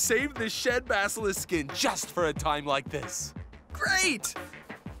 I saved the shed basilisk skin just for a time like this. Great!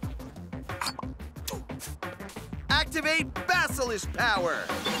 Activate basilisk power!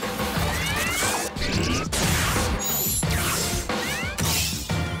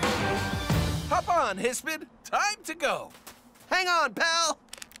 Hop on, hispid. Time to go. Hang on, pal!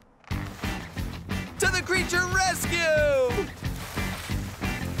 To the creature rescue!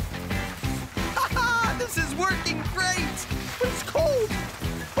 Ha-ha! This is working great! But it's cold!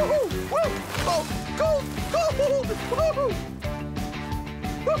 Woo-hoo! Woo! Cold! Cold! Cold! Woo-hoo!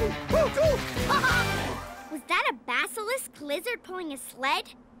 Woo-hoo! Woo! Cold! Ha-ha! Was that a basilisk lizard pulling a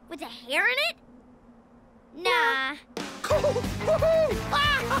sled with a hare in it? Nah. Cold! Woo-hoo!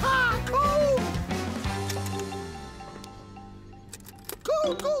 Ah-ha-ha! Cold!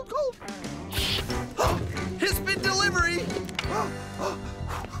 Cold, cold, cold! Hispid delivery!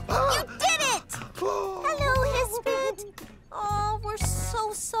 You did it! Hello, Hispid. Oh, we're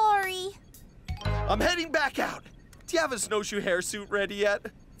so sorry. I'm heading back out. Do you have a snowshoe hare suit ready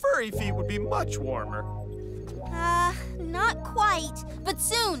yet? Furry feet would be much warmer. Not quite, but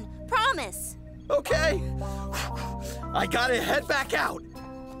soon, promise. Okay. I gotta head back out.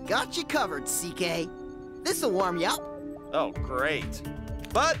 Got you covered, CK. This'll warm you up. Oh, great.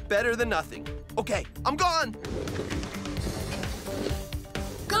 But better than nothing. Okay, I'm gone.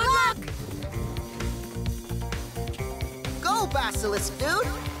 Good luck! Go, basilisk dude.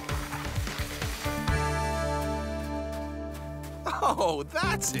 Oh,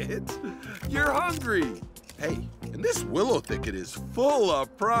 that's it. You're hungry. Hey, and this willow thicket is full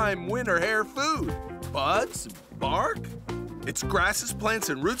of prime winter hare food. Buds, bark, It's grasses, plants,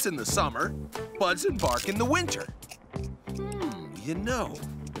 and roots in the summer, buds and bark in the winter. You know,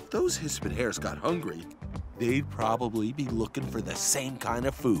 if those hispid hares got hungry, they'd probably be looking for the same kind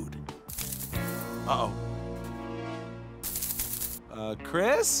of food. Uh-oh.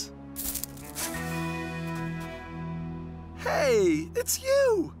 Chris? Hey, it's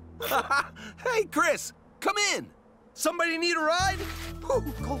you! Hey, Chris, come in! Somebody need a ride?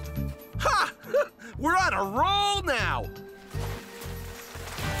 Ooh, cold. Ha! We're on a roll now!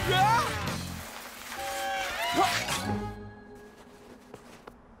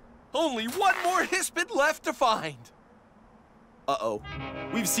 Only one more hispid left to find. Uh-oh.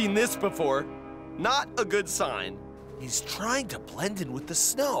 We've seen this before. Not a good sign. He's trying to blend in with the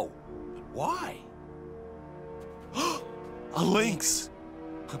snow. But why? A lynx.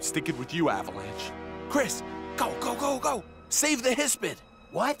 I'm sticking with you, Avalanche. Chris, go, go, go, go. Save the hispid.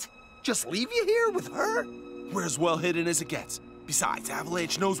 What? Just leave you here with her? We're as well hidden as it gets. Besides,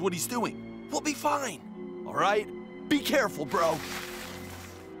 Avalanche knows what he's doing. We'll be fine. All right? Be careful, bro.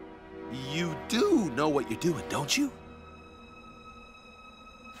 You do know what you're doing, don't you?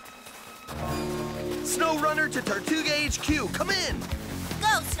 Snow Runner to Tortuga HQ, come in!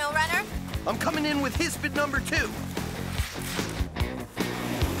 Go, Snow Runner. I'm coming in with hispid number 2.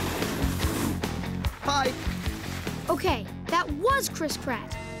 Hi. Okay, that was Chris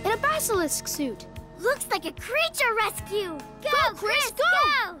Kratt in a basilisk suit. Looks like a creature rescue. Go, Chris,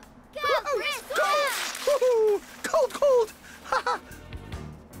 go! Go, Chris, go! Woo-hoo! Cold, cold!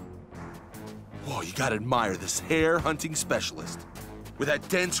 Whoa, you gotta admire this hare hunting specialist. With that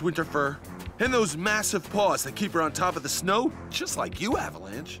dense winter fur and those massive paws that keep her on top of the snow, just like you,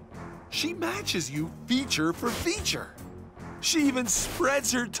 Avalanche. She matches you feature for feature. She even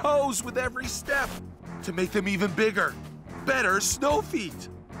spreads her toes with every step to make them even bigger, better snow feet.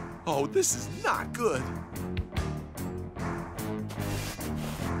 Oh, this is not good.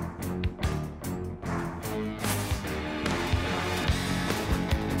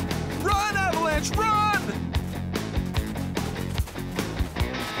 Run, Avalanche, run!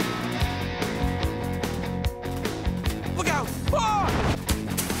 Look out! Oh!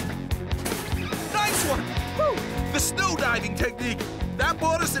 Nice one! Woo! The snow diving technique. That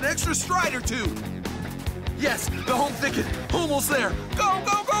bought us an extra stride or two. Yes, the home thicket. Almost there. Go,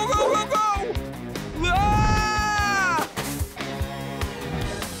 go, go, go, go, go! Ah!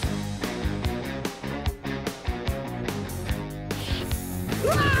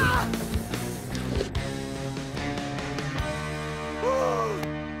 Ah!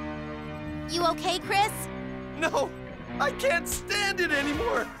 You okay, Chris? No, I can't stand it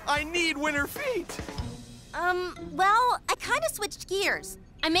anymore. I need winter feet. Well, I kind of switched gears.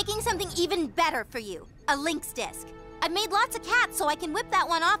 I'm making something even better for you, a lynx disc. I've made lots of cats so I can whip that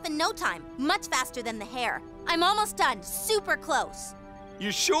one off in no time, much faster than the hare. I'm almost done, super close.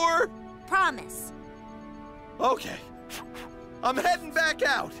 You sure? Promise. Okay. I'm heading back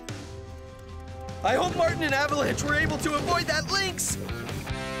out. I hope Martin and Avalanche were able to avoid that lynx.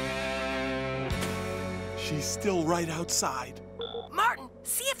 She's still right outside. Martin,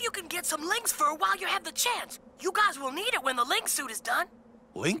 see if you can get some lynx fur while you have the chance. You guys will need it when the lynx suit is done.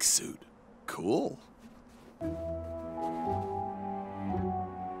 Lynx suit? Cool.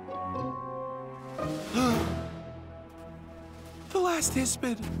 The last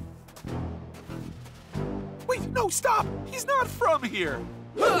hispid. Wait, no, stop! He's not from here!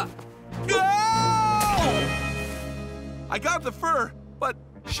 No! I got the fur, but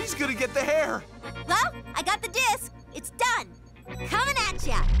she's gonna get the hair. Well, I got the disc. It's done. Coming at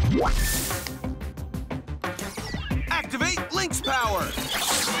ya. Activate Lynx power!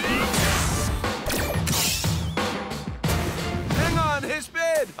 Hang on,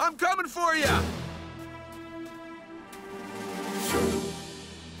 hispid! I'm coming for you!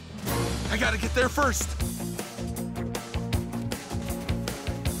 I gotta get there first.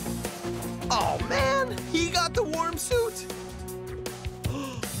 Oh, man, he got the warm suit.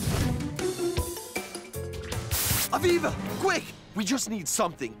 Aviva, quick! We just need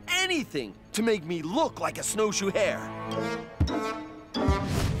something, anything, to make me look like a snowshoe hare.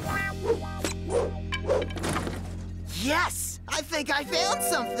 Yes! I think I found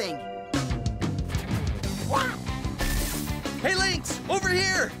something! Hey, Lynx, over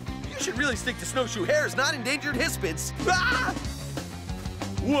here! You should really stick to snowshoe hares, not endangered hispids. Ah!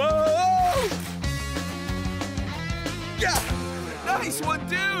 Whoa! Yeah! Nice one,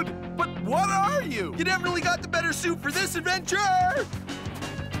 dude! But what are you? You definitely got the better suit for this adventure!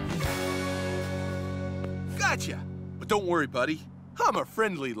 Gotcha! But don't worry, buddy. I'm a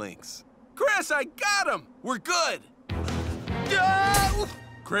friendly lynx. Chris, I got him! We're good!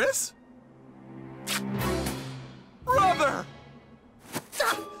 Chris? Brother!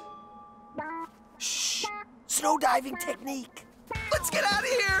 snow diving technique. Let's get out of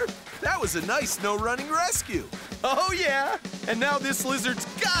here! That was a nice snow running rescue. Oh yeah, and now this lizard's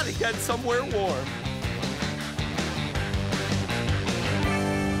gotta get somewhere warm.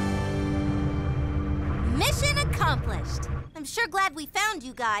 Mission accomplished. I'm sure glad we found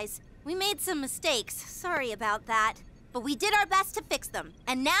you guys. We made some mistakes. Sorry about that. But we did our best to fix them.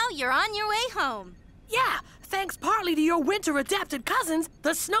 And now you're on your way home. Yeah, thanks partly to your winter-adapted cousins,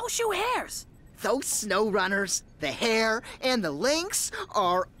 the snowshoe hares. Those snow runners, the hare, and the lynx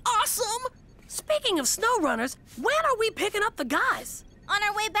are awesome! Speaking of snow runners, when are we picking up the guys? On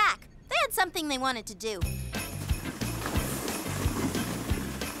our way back. They had something they wanted to do.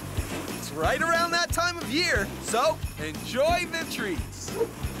 It's right around that time of year, so enjoy the treats.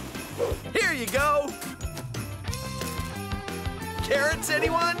 Here you go. Carrots,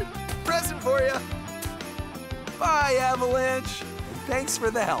 anyone? Present for you. Bye, Avalanche. Thanks for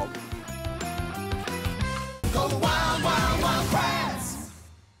the help. Go the wild, wild, wild Kratts!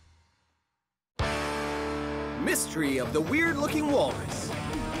 Mystery of the weird-looking walrus.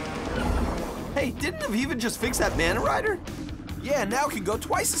 Hey, didn't Aviva just fix that mana rider? Yeah, now can go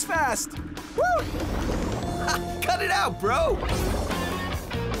twice as fast. Woo! Ha, cut it out, bro.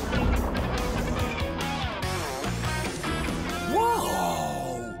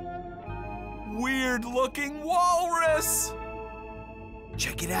 Whoa! Weird-looking walrus.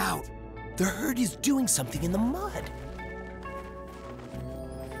 Check it out. The herd is doing something in the mud.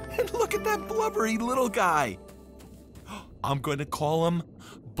 And look at that blubbery little guy. I'm gonna call him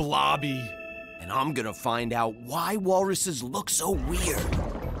Blobby. And I'm gonna find out why walruses look so weird.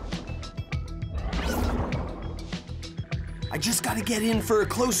 I just gotta get in for a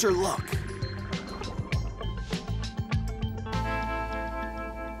closer look.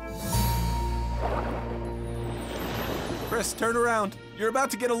 Chris, turn around. You're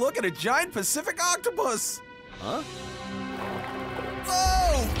about to get a look at a giant Pacific octopus. Huh?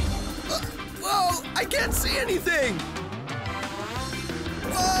 Whoa! Whoa! I can't see anything!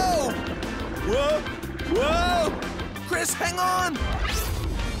 Whoa! Whoa! Whoa! Chris, hang on!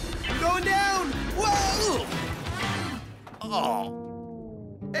 I'm going down! Whoa!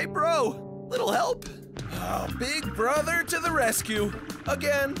 Oh. Hey, bro. Little help? Oh, big brother to the rescue.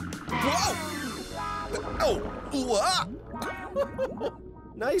 Again. Whoa! Oh! Whoa!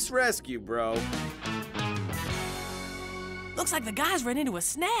 Nice rescue, bro. Looks like the guys ran into a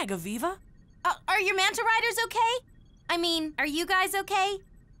snag, Aviva. Are your manta riders okay? I mean, are you guys okay?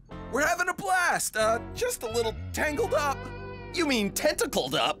 We're having a blast. Just a little tangled up. You mean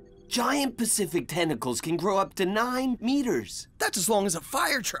tentacled up? Giant Pacific tentacles can grow up to 9 meters. That's as long as a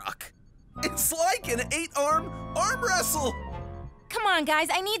fire truck. It's like an 8-arm arm wrestle. Come on, guys,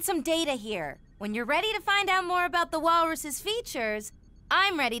 I need some data here. When you're ready to find out more about the walrus's features,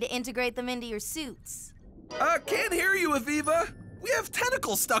 I'm ready to integrate them into your suits. Can't hear you, Aviva. We have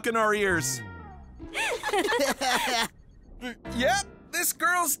tentacles stuck in our ears. Yep, this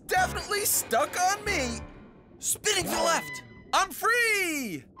girl's definitely stuck on me. Spinning to the left. I'm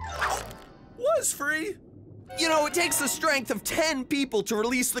free. Was free. You know, it takes the strength of 10 people to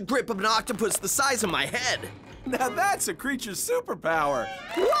release the grip of an octopus the size of my head. Now that's a creature's superpower.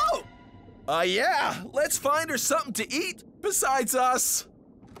 Whoa! Yeah, let's find her something to eat besides us.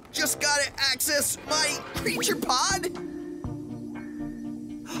 Just gotta access my creature pod.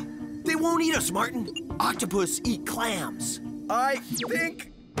 They won't eat us, Martin. Octopus eat clams. I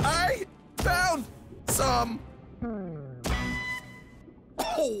think I found some.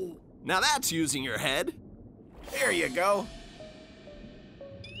 Oh, now that's using your head. There you go.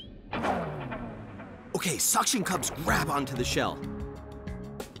 Okay, suction cups grab onto the shell.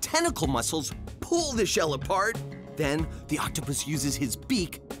 Tentacle muscles pull the shell apart. Then the octopus uses his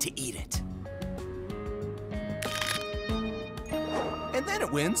beak to eat it. And then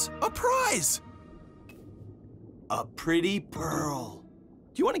it wins a prize. A pretty pearl.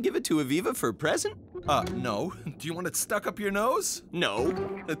 Do you want to give it to Aviva for a present? No. Do you want it stuck up your nose? No.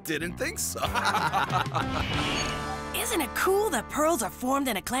 Didn't think so. Isn't it cool that pearls are formed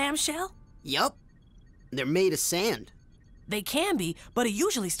in a clamshell? Yup. They're made of sand. They can be, but it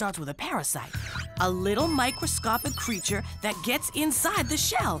usually starts with a parasite. A little microscopic creature that gets inside the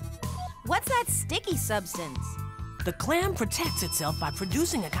shell. What's that sticky substance? The clam protects itself by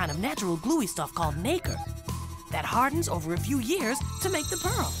producing a kind of natural gluey stuff called nacre that hardens over a few years to make the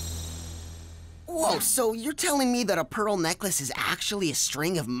pearl. Whoa, so you're telling me that a pearl necklace is actually a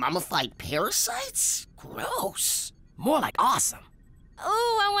string of mummified parasites? Gross. More like awesome.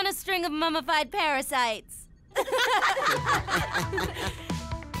 Oh, I want a string of mummified parasites.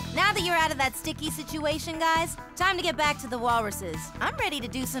 Now that you're out of that sticky situation, guys, time to get back to the walruses. I'm ready to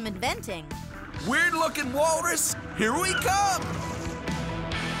do some inventing. Weird-looking walrus, here we come!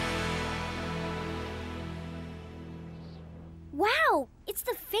 Wow, it's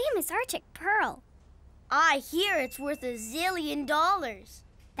the famous Arctic pearl. I hear it's worth $1 zillion.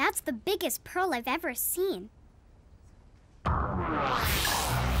 That's the biggest pearl I've ever seen.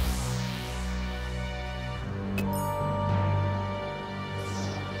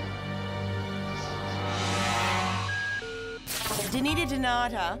 Danita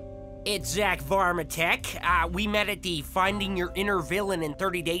Donata. It's Zach Varmatek. We met at the Finding Your Inner Villain in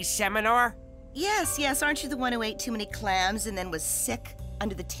 30 Days seminar. Yes, yes, aren't you the one who ate too many clams and then was sick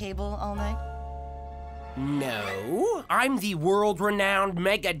under the table all night? No, I'm the world-renowned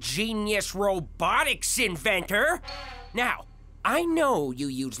mega-genius robotics inventor. Now, I know you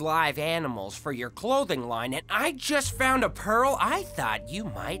use live animals for your clothing line, and I just found a pearl I thought you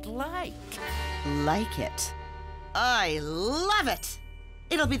might like. Like it. I love it.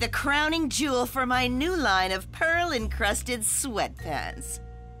 It'll be the crowning jewel for my new line of pearl-encrusted sweatpants.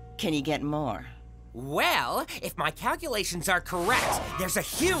 Can you get more? Well, if my calculations are correct, there's a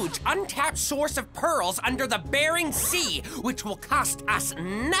huge untapped source of pearls under the Bering Sea, which will cost us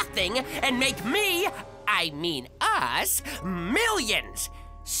nothing and make me, I mean us, millions.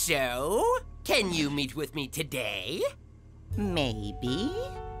 So, can you meet with me today? Maybe.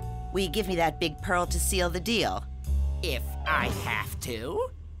 Will you give me that big pearl to seal the deal? If I have to.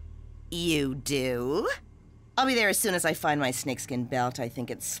 You do? I'll be there as soon as I find my snakeskin belt. I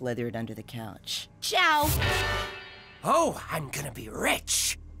think it's slithered under the couch. Ciao! Oh, I'm gonna be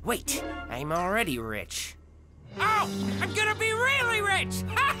rich. Wait, I'm already rich. Oh, I'm gonna be really rich!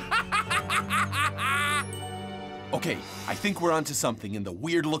 Okay, I think we're onto something in the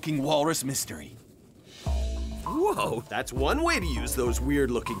weird-looking walrus mystery. Whoa, that's one way to use those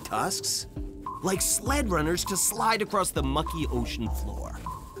weird-looking tusks. Like sled runners to slide across the mucky ocean floor.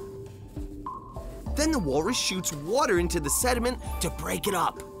 Then the walrus shoots water into the sediment to break it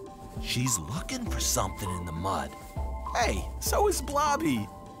up. She's looking for something in the mud. Hey, so is Blobby.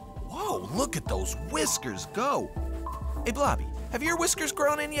 Whoa, look at those whiskers go. Hey, Blobby, have your whiskers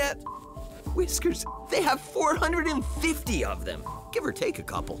grown in yet? Whiskers, they have 450 of them, give or take a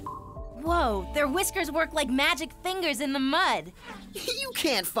couple. Whoa, their whiskers work like magic fingers in the mud. You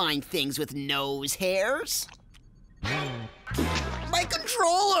can't find things with nose hairs. My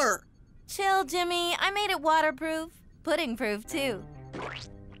controller! Chill, Jimmy. I made it waterproof. Pudding-proof, too.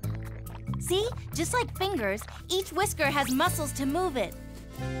 See? Just like fingers, each whisker has muscles to move it.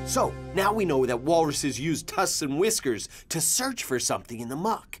 So, now we know that walruses use tusks and whiskers to search for something in the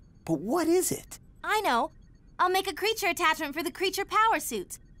muck. But what is it? I know. I'll make a creature attachment for the creature power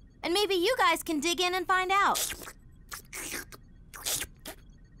suits. And maybe you guys can dig in and find out.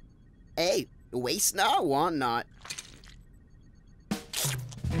 Hey, waste not, want not.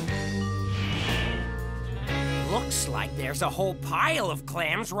 Looks like there's a whole pile of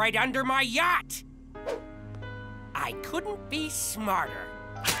clams right under my yacht. I couldn't be smarter.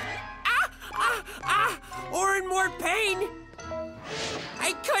 Or in more pain.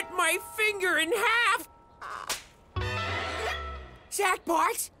 I cut my finger in half. Zach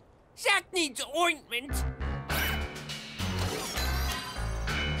barks. Zach needs ointment.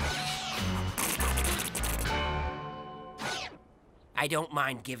 I don't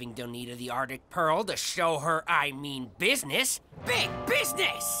mind giving Donita the Arctic Pearl to show her I mean business. Big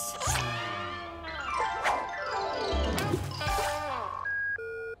business!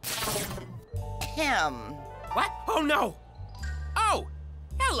 What? Oh, no! Oh,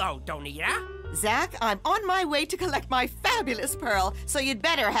 hello, Donita. Zach, I'm on my way to collect my fabulous pearl, so you'd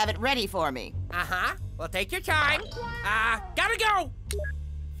better have it ready for me. Uh-huh. Well, take your time. Gotta go!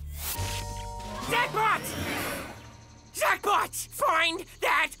 Zachbots! Zachbots! Find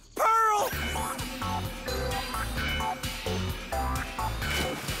that pearl!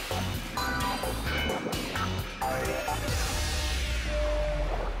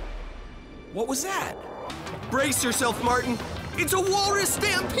 What was that? Brace yourself, Martin. It's a walrus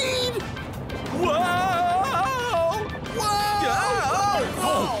stampede! Whoa!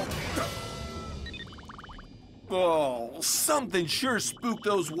 Whoa! Oh, something sure spooked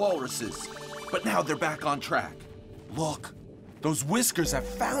those walruses. But now they're back on track. Look, those whiskers have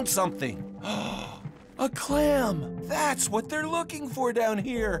found something. A clam. That's what they're looking for down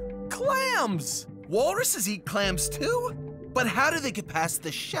here. Clams! Walruses eat clams too? But how do they get past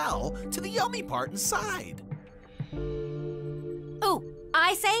the shell to the yummy part inside? Ooh,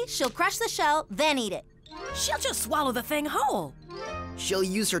 I say she'll crush the shell, then eat it. She'll just swallow the thing whole. She'll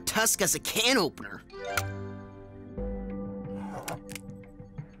use her tusk as a can opener.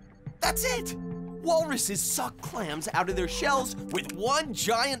 That's it! Walruses suck clams out of their shells with one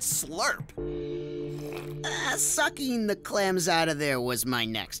giant slurp. Sucking the clams out of there was my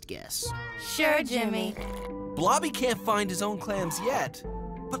next guess. Sure, Jimmy. Blobby can't find his own clams yet,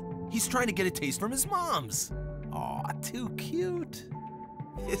 but he's trying to get a taste from his mom's. Aw, too cute.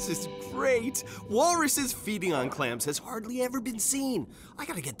 This is great. Walruses feeding on clams has hardly ever been seen. I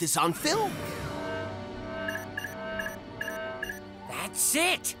gotta get this on film. That's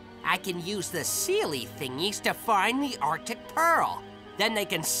it! I can use the sealy thingies to find the Arctic pearl. Then they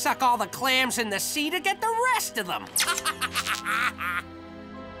can suck all the clams in the sea to get the rest of them.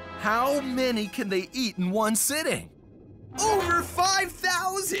 How many can they eat in one sitting? Over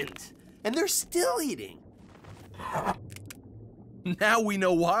 5,000! And they're still eating. Now we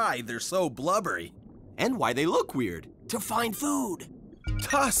know why they're so blubbery. And why they look weird. To find food.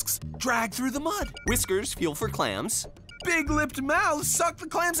 Tusks drag through the mud. Whiskers feel for clams. Big-lipped mouths suck the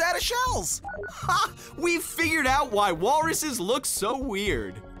clams out of shells. Ha! We've figured out why walruses look so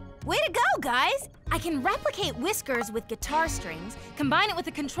weird. Way to go, guys! I can replicate whiskers with guitar strings, combine it with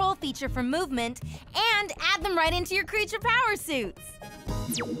a control feature for movement, and add them right into your creature power suits.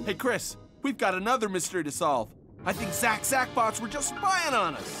 Hey, Chris, we've got another mystery to solve. I think Zackbots were just spying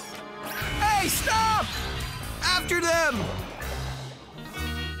on us. Hey, stop! After them!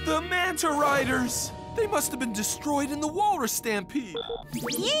 The Manta Riders! They must have been destroyed in the walrus stampede.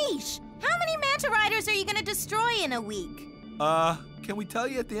 Yeesh! How many Manta Riders are you gonna destroy in a week? Can we tell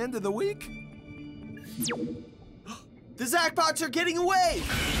you at the end of the week? The Zackbots are getting away!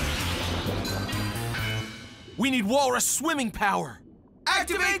 We need walrus swimming power.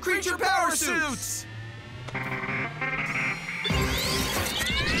 Activate creature power suits!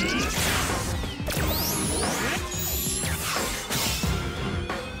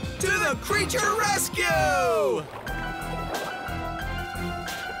 To the creature rescue!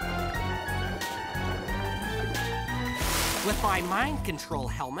 With my mind control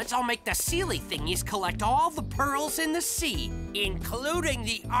helmets, I'll make the sealy thingies collect all the pearls in the sea, including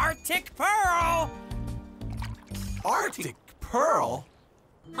the Arctic pearl. Arctic pearl?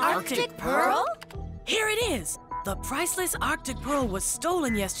 Arctic Pearl? Here it is. The priceless Arctic pearl was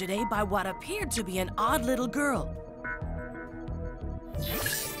stolen yesterday by what appeared to be an odd little girl.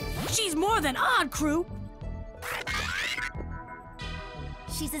 She's more than odd, crew.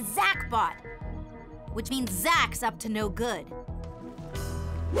 She's a Zackbot, which means Zack's up to no good.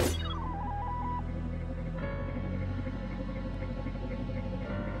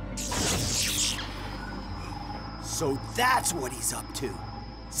 So that's what he's up to.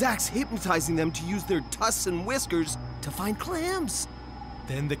 Zack's hypnotizing them to use their tusks and whiskers to find clams.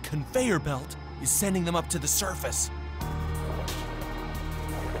 Then the conveyor belt is sending them up to the surface.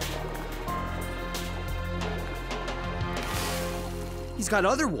 He's got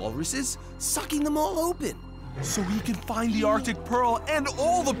other walruses sucking them all open. So he can find the Arctic pearl and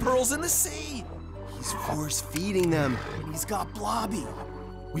all the pearls in the sea. He's force feeding them, and he's got Blobby.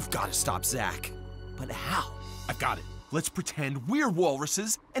 We've got to stop Zack. But how? I've got it. Let's pretend we're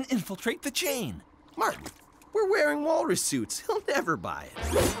walruses and infiltrate the chain. Martin, we're wearing walrus suits. He'll never buy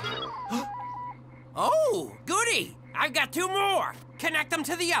it. Oh, goody! I've got 2 more. Connect them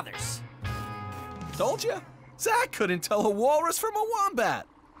to the others. Told you. Zack couldn't tell a walrus from a wombat.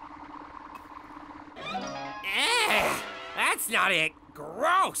 That's not it.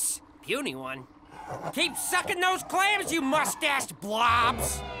 Gross. Puny one. Keep sucking those clams, you mustached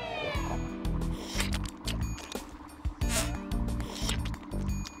blobs.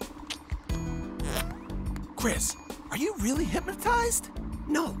 Chris, are you really hypnotized?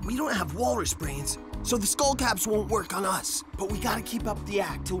 No, we don't have walrus brains, so the skull caps won't work on us. But we gotta keep up the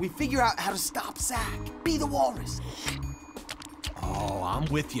act till we figure out how to stop Zack. Be the walrus. Oh, I'm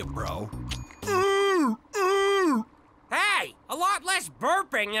with you, bro. Hey, a lot less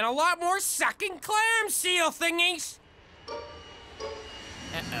burping and a lot more sucking clam seal thingies.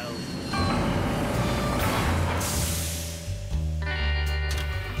 Uh-oh.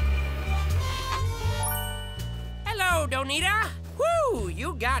 Hello, Donita. Woo,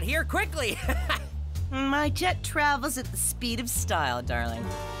 you got here quickly. My jet travels at the speed of style, darling.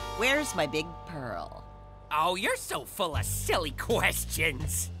 Where's my big pearl? Oh, you're so full of silly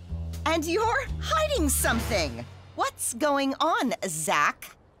questions. And you're hiding something. What's going on,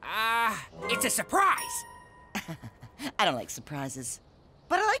 Zack? It's a surprise. I don't like surprises.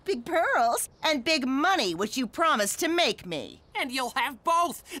 But I like big pearls and big money, which you promised to make me. And you'll have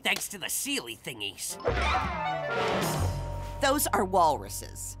both, thanks to the sealy thingies. Those are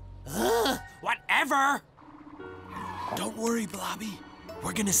walruses. Ugh, whatever. Don't worry, Blobby.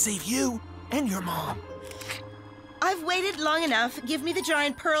 We're gonna save you and your mom. I've waited long enough. Give me the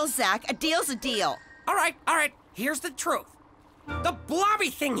giant pearl, Zack. A deal's a deal. All right. Here's the truth. The blobby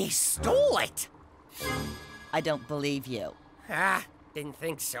thingy stole it. I don't believe you. Ah, didn't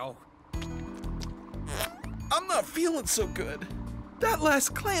think so. I'm not feeling so good. That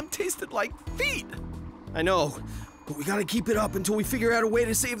last clam tasted like feet. I know, but we gotta keep it up until we figure out a way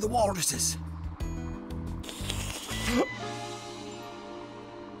to save the walruses.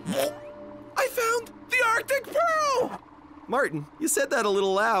 I found the Arctic Pearl! Martin, you said that a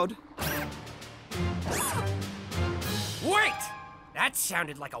little loud. Wait! That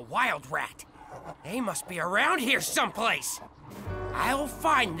sounded like a wild rat. They must be around here someplace. I'll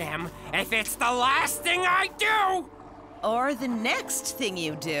find them if it's the last thing I do! Or the next thing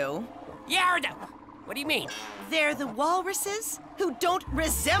you do. Yeah, what do you mean? They're the walruses who don't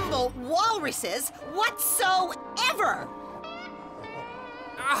resemble walruses whatsoever!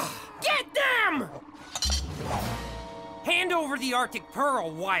 Get them! Hand over the Arctic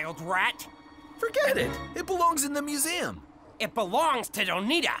Pearl, wild rat. Forget it. It belongs in the museum. It belongs to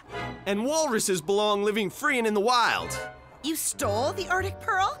Donita. And walruses belong living free and in the wild. You stole the Arctic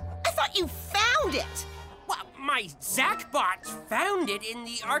Pearl? I thought you found it! Well, my Zachbots found it in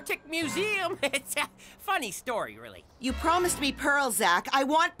the Arctic Museum. It's a funny story, really. You promised me pearls, Zach. I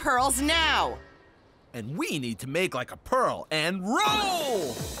want pearls now! And we need to make like a pearl and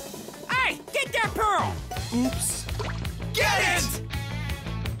roll! Hey, get that pearl! Oops. Get it!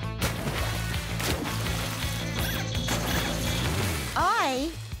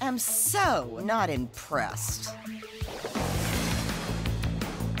 I am so not impressed.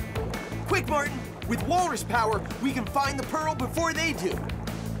 Quick, Martin! With walrus power, we can find the pearl before they do.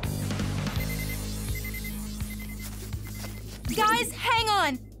 Guys, hang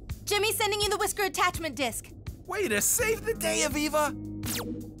on! Jimmy's sending you the whisker attachment disc. Way to save the day, Aviva!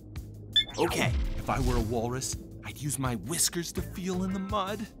 Okay, if I were a walrus, I'd use my whiskers to feel in the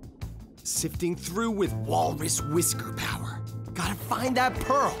mud. Sifting through with walrus whisker power. Gotta find that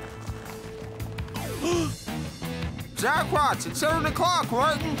pearl. Zachbots, it's 7 o'clock,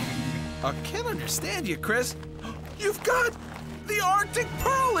 Martin. I can't understand you, Chris. You've got the Arctic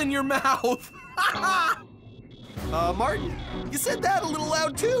Pearl in your mouth! Martin, you said that a little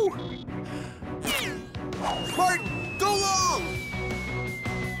loud too. Martin, go long!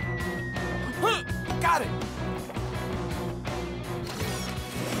 Got it!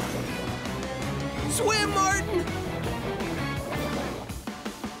 Swim, Martin!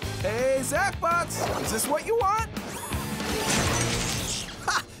 Hey, Zachbots, is this what you want?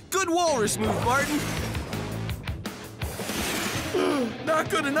 Ha! Good walrus move, Martin. Not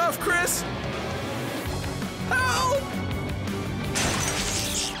good enough, Chris. Help!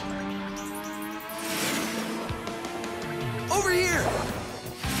 Over here!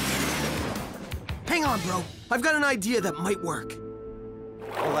 Hang on, bro. I've got an idea that might work.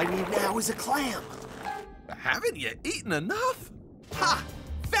 All I need now is a clam. Haven't you eaten enough? Ha!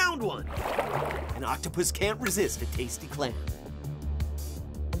 Found one! An octopus can't resist a tasty clam.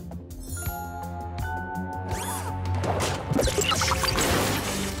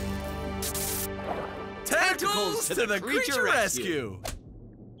 Tentacles to the creature rescue!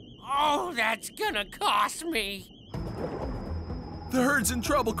 Oh, that's gonna cost me. The herd's in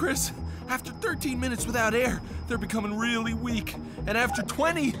trouble, Chris. After 13 minutes without air, they're becoming really weak. And after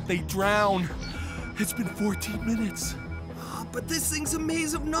 20, they drown. It's been 14 minutes. But this thing's a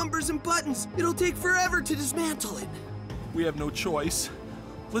maze of numbers and buttons. It'll take forever to dismantle it. We have no choice.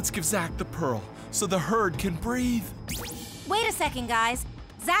 Let's give Zach the pearl so the herd can breathe. Wait a second, guys.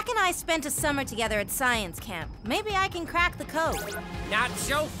 Zach and I spent a summer together at science camp. Maybe I can crack the code. Not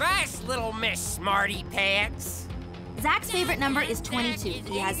so fast, little Miss Smarty Pants. Zach's favorite number is 22.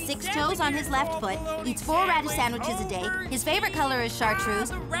 He has 6 toes on his left foot, eats 4 radish sandwiches a day, his favorite color is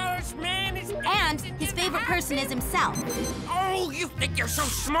chartreuse, and his favorite person is himself. Oh, you think you're so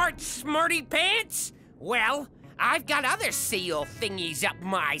smart, Smarty Pants? Well, I've got other seal thingies up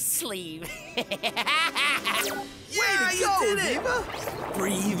my sleeve. Yeah, you did it!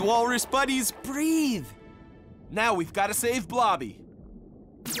 Breathe, walrus buddies, breathe! Now we've got to save Blobby.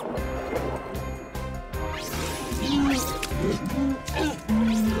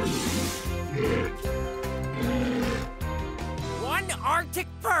 One Arctic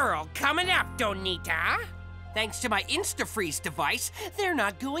Pearl coming up, Donita. Thanks to my Instafreeze device, they're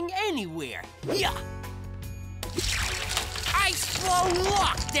not going anywhere. Yeah. Ice flow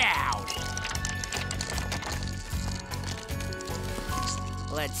lockdown.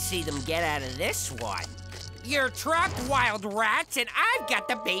 Let's see them get out of this one. You're trapped, wild rats, and I've got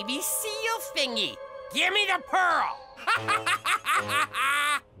the baby seal thingy. Give me the pearl.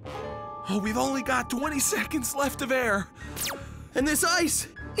 Oh, we've only got 20 seconds left of air. And this ice,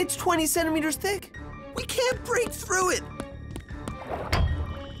 it's 20 centimeters thick. We can't break through it.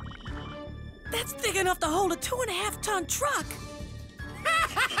 That's big enough to hold a 2.5-ton truck.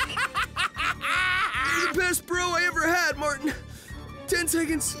 You're the best bro I ever had, Martin. 10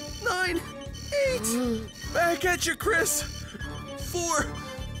 seconds. 9, 8. Back at you, Chris. 4,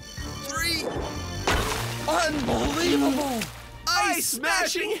 3. Unbelievable! Ice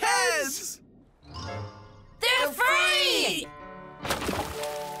smashing heads! They're free!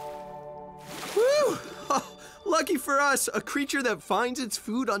 Woo! Oh, lucky for us, a creature that finds its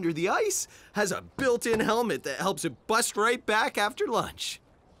food under the ice has a built-in helmet that helps it bust right back after lunch.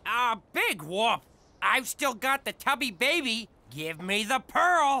 Big whoop. I've still got the tubby baby. Give me the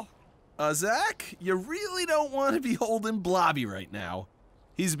pearl. Zach, you really don't want to be holding Blobby right now.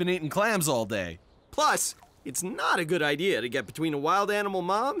 He's been eating clams all day. Plus, it's not a good idea to get between a wild animal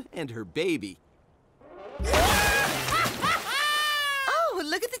mom and her baby. Oh,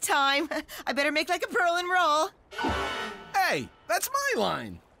 look at the time. I better make like a pearl and roll. Hey, that's my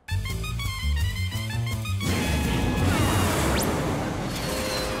line.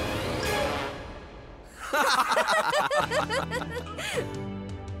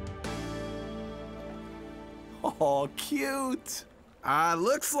 Oh, cute.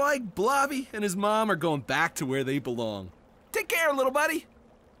 Looks like Blobby and his mom are going back to where they belong. Take care, little buddy.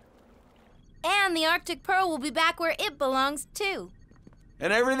 And the Arctic Pearl will be back where it belongs, too.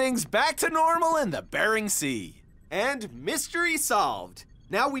 And everything's back to normal in the Bering Sea. And mystery solved.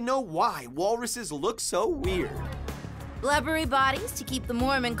 Now we know why walruses look so weird. Blubbery bodies to keep them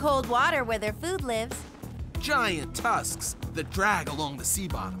warm in cold water where their food lives. Giant tusks that drag along the sea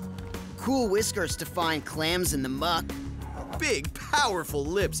bottom. Cool whiskers to find clams in the muck. Big, powerful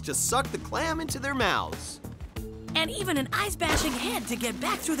lips to suck the clam into their mouths. And even an ice-bashing head to get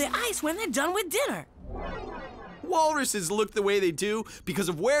back through the ice when they're done with dinner. Walruses look the way they do because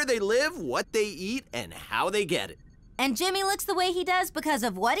of where they live, what they eat, and how they get it. And Jimmy looks the way he does because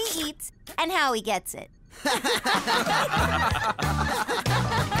of what he eats and how he gets it.